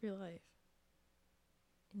the rest of your life.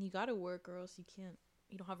 And you gotta work or else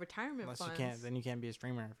you don't have retirement Unless funds. you can't, then you can't be a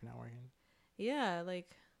streamer if you're not working. Yeah,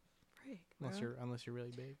 like, frick, Unless bro. you're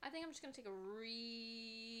really big. I think I'm just gonna take a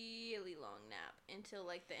really long nap until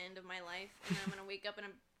like the end of my life, and then I'm gonna wake up and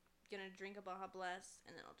I'm gonna drink a Baja Blast,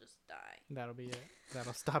 and then I'll just die. That'll be it.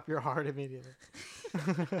 That'll stop your heart immediately.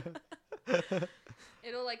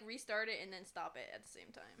 It'll like restart it and then stop it at the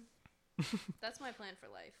same time. That's my plan for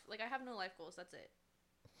life. Like I have no life goals. That's it.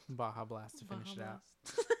 Baja Blast to finish Baja it out.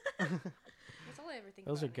 Blast. That's all I ever think.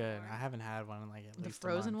 Those are about good. anymore. I haven't had one in like at The least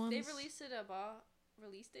frozen a month. ones? They released it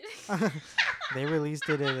released it. They released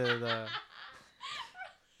it at the.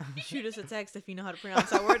 Shoot us a text if you know how to pronounce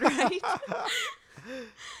that word right.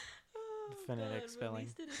 Phonetic spelling.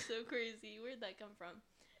 Released it is so crazy. Where'd that come from?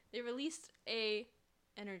 They released a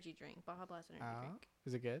energy drink, Baja Blast energy drink.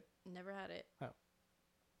 Is it good? Never had it. Oh.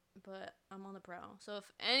 But I'm on the prowl. So if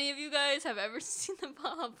any of you guys have ever seen the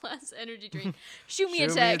Baja Blast energy drink, shoot me a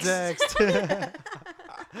text.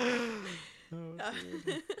 Oh,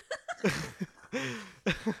 dude.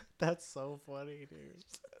 That's so funny, dude.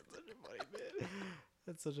 That's such a funny bit.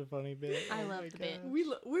 That's such a funny bit. I Oh love my the bit. gosh.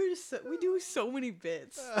 We do so many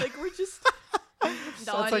bits. Like, we're just The That's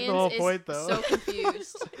audience like the whole is point, though. so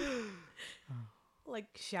confused. like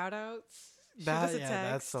shout outs.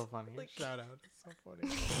 That's so funny. Like- Shout out. It's so funny.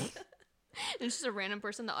 It's just a random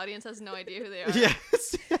person. The audience has no idea who they are.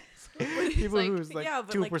 Yes. People like- who's like yeah,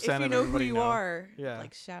 but 2% like, if you of know who everybody you know. are, Yeah.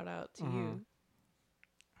 like shout out to Mhm. you.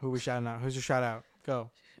 Who we shouting out? Who's your shout out? Go.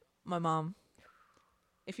 My mom.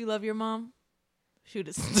 If you love your mom, shoot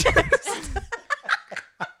us a text.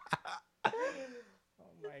 Oh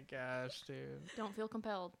my gosh, dude. Don't feel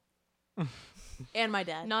compelled. And my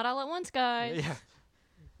dad. Not all at once, guys. Yeah.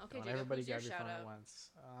 Okay, Don't Jacob, everybody who's your grab your shout phone at out? once.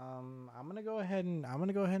 I'm gonna go ahead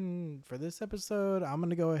and for this episode, I'm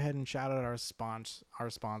gonna go ahead and shout out our sponsor,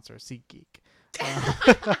 SeatGeek. I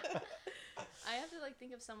have to like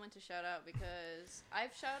think of someone to shout out because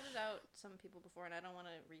I've shouted out some people before and I don't want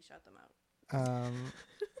to re-shout them out.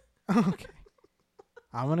 Okay.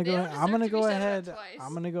 I'm gonna They go. don't I'm deserve gonna to be go shouted out ahead. twice.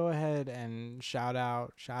 I'm gonna go ahead and shout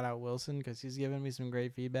out Wilson because he's given me some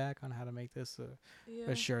great feedback on how to make this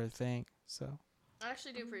a sure thing. So I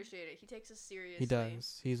actually do appreciate it. He takes us seriously. he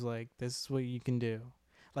does. He's like, this is what you can do.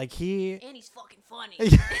 Like he. And he's fucking funny.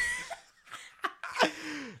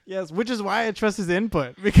 Yes, which is why I trust his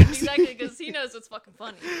input because Exactly, because he knows what's fucking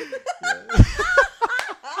funny.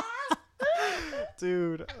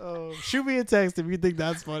 Dude, shoot me a text if you think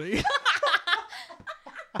that's funny.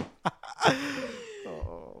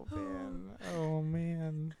 Oh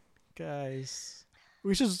man, guys,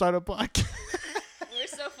 we should start a podcast. We're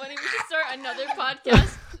so funny. We should start another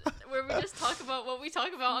podcast where we just talk about what we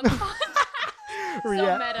talk about on the podcast. So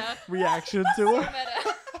meta. Reaction to So it.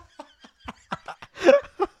 meta.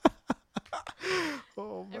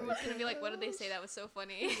 Oh my Everyone's gonna be like, "What did they say? That was so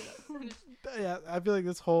funny." Yeah, I feel like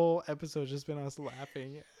this whole episode's just been us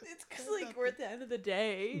laughing. It's because like we're at the end of the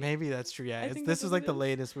day. Maybe that's true. Yeah, I it's, think this that's is what like it the is.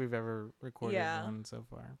 latest we've ever recorded Yeah. one so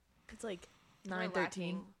far. It's like We're 9:13.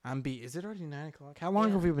 lacking. I'm beat. Is it already 9:00? How long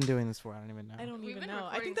Yeah. have we been doing this for? I don't even know. I don't We've even been know.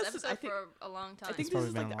 I recording think this this is. episode I think. for a long time. I think It's this probably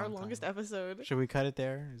is been like a our long longest time. episode. Should we cut it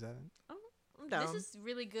there? Is that it? I'm down. This is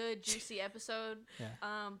really good, juicy episode.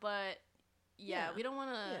 Yeah. But yeah, Yeah. we don't want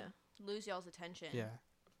to Yeah. lose y'all's attention. Yeah,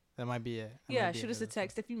 that might be it. That Yeah, might be shoot it us a this time.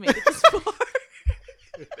 text if you made it this far.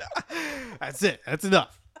 That's it. That's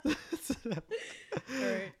enough. All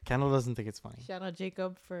right. Kendall doesn't think it's funny. Shout out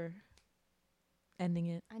Jacob for ending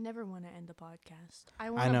it. I never want to end the podcast.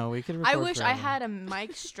 I know we could. I record wish I forever. had a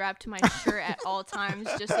mic strapped to my shirt at all times,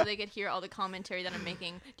 just so they could hear all the commentary that I'm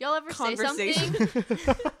making. Do y'all ever say something?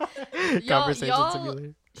 y'all Conversation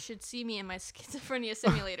simulator. should see me in my schizophrenia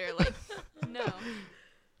simulator. Like, no.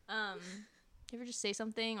 You ever just say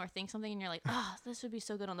something or think something and you're like, oh, this would be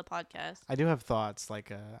so good on the podcast? I do have thoughts, like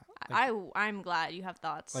I'm glad you have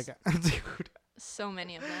thoughts. like dude. So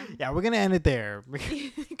many of them. Yeah, we're gonna end it there.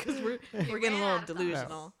 Because we're getting a ran little out of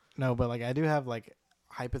delusional. No, but like I do have like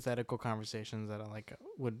hypothetical conversations that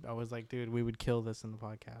I was like, dude, we would kill this in the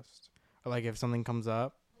podcast. Or like if something comes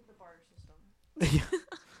up. Like the barter system.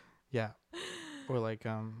 Yeah. Or like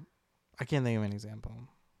I can't think of an example,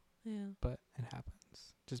 Yeah. but it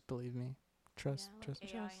happens. Just believe me. Trust. Yeah, Trust.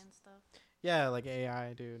 like AI Trust. and stuff. Yeah, like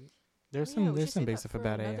AI, dude. There's Oh, yeah, we some should save big that stuff for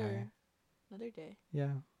about another AI. day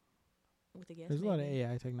Yeah. with a guest. There's a lot of maybe.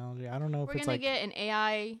 AI technology. I don't know if We're it's gonna like get an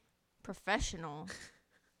AI professional.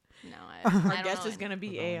 No, I Our don't guest know. is gonna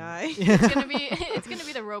be Hold on. AI. It's gonna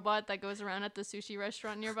be the robot that goes around at the sushi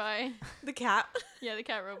restaurant nearby. The cat. Yeah, the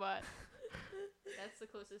cat robot. That's the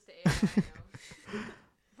closest to AI I know.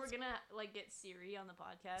 We're gonna like get Siri on the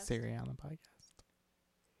podcast. Siri on the podcast.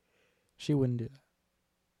 She wouldn't do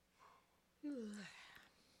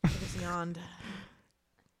that. It is yawned.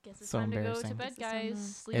 Guess it's So time to go to embarrassing. bed, Guess it's time guys.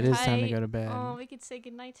 to- Sleep It is tight. time to go to bed. Oh, we could say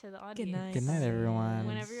goodnight to the audience. night. Good night, everyone.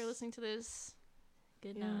 Whenever you're listening to this,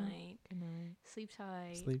 good Yeah. night. Good night. Sleep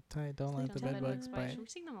tight. Sleep tight. Don't let Sleep the tight. bed bugs bite. Should we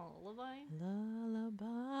sing them a lullaby?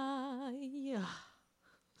 Lullaby.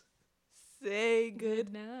 Say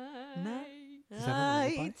good night. night. Is that a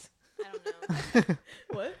lullaby? I don't know.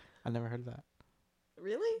 What? I never heard of that.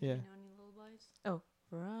 Really? Yeah. You know any lullabies?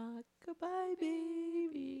 Rock-a-bye,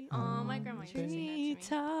 baby. Oh, my grandma used to sing that to me.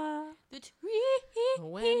 Treetop. The tree.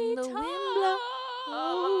 When the wind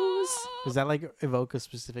blows. Does that like evoke a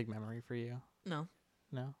specific memory for you? No.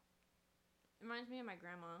 No. Reminds me of my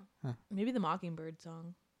grandma. Maybe the Mockingbird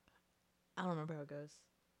song. I don't remember how it goes.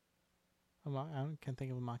 Can't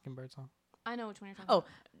think of a Mockingbird song. I know which one you're talking Oh,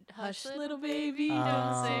 about. Hush, little baby,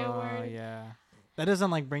 don't say a Oh, word. Yeah. That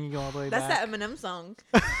doesn't like bring you all the way That's back. that Eminem song.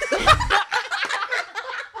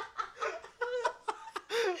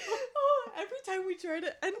 Oh, every time we try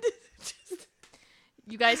to end it, just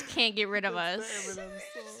You guys can't get rid of us. The Eminem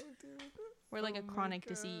song, dude. We're like Oh a my chronic God.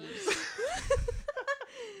 disease.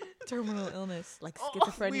 terminal illness like We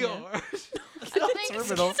schizophrenia. are. I think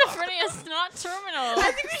terminal. schizophrenia is not terminal.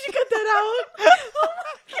 I think we should cut that out.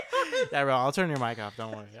 Oh my god. Yeah, bro. I'll turn your mic off.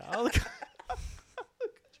 Don't worry.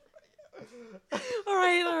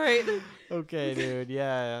 All right. Okay, dude.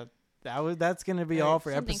 Yeah. That's gonna be all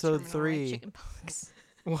for Something episode terminal 3. Like chickenpox.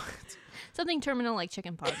 What? Something terminal like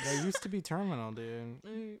chickenpox. That used to be terminal, dude.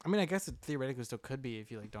 I mean, I guess it theoretically still could be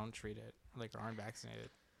if you like don't treat it, like aren't vaccinated.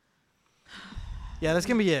 Yeah, that's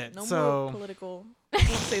gonna be it. No more so political. Don't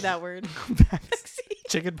say that word.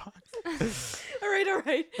 chicken pox. All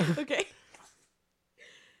right. Okay.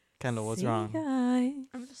 Kendall, what's See wrong? you guys.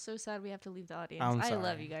 I'm just so sad we have to leave the audience. I'm I love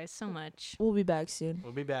sorry. you guys so much. We'll be back soon.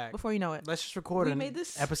 We'll be back. Before you know it. Let's just record We an made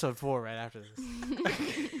this- episode 4 right after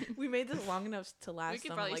this. We made this long enough to last We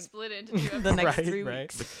could them, probably like split it into 2 episodes. the next Right, 3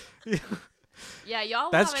 right. weeks. Yeah, y'all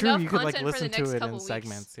will That's have true, enough you could, like, content for the listen to next it in couple weeks.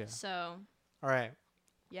 segments, yeah. So, All right.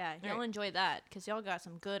 yeah, y'all Alright. enjoy that because y'all got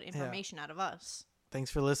some good information out of us.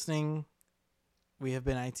 Thanks for listening. We have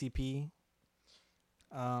been ITP.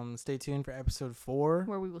 Stay tuned for episode 4.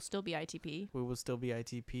 Where we will still be ITP. We will still be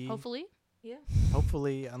ITP. Hopefully.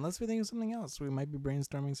 Hopefully, unless we think of something else, we might be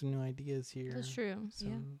brainstorming some new ideas here. That's true.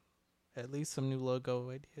 At least some new logo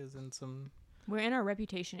ideas and some We're in our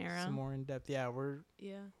reputation era. more in depth. Yeah, we're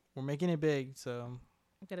Yeah. making it big. So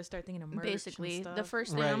I gotta start thinking of merch. Basically, and the stuff.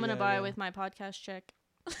 first thing Right, I'm going to yeah, buy yeah. with my podcast check,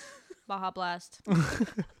 Baja Blast.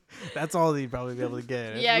 that's all you'd probably be able to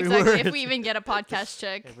get. Yeah, if exactly. were If to- we even get a podcast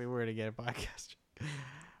check. if we were to get a podcast.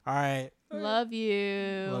 All right, Love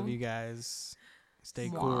you. love you guys. Stay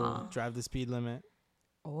Mwah. cool. Drive the speed limit.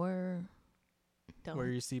 Or don't. Wear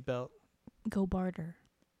your seatbelt. Go barter.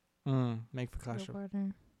 Make Go focaccia.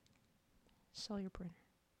 barter. Sell your printer.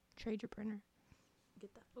 Trade your printer.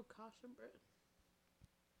 Get that focaccia bread.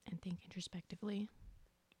 And think introspectively.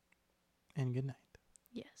 And good night.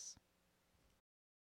 Yes.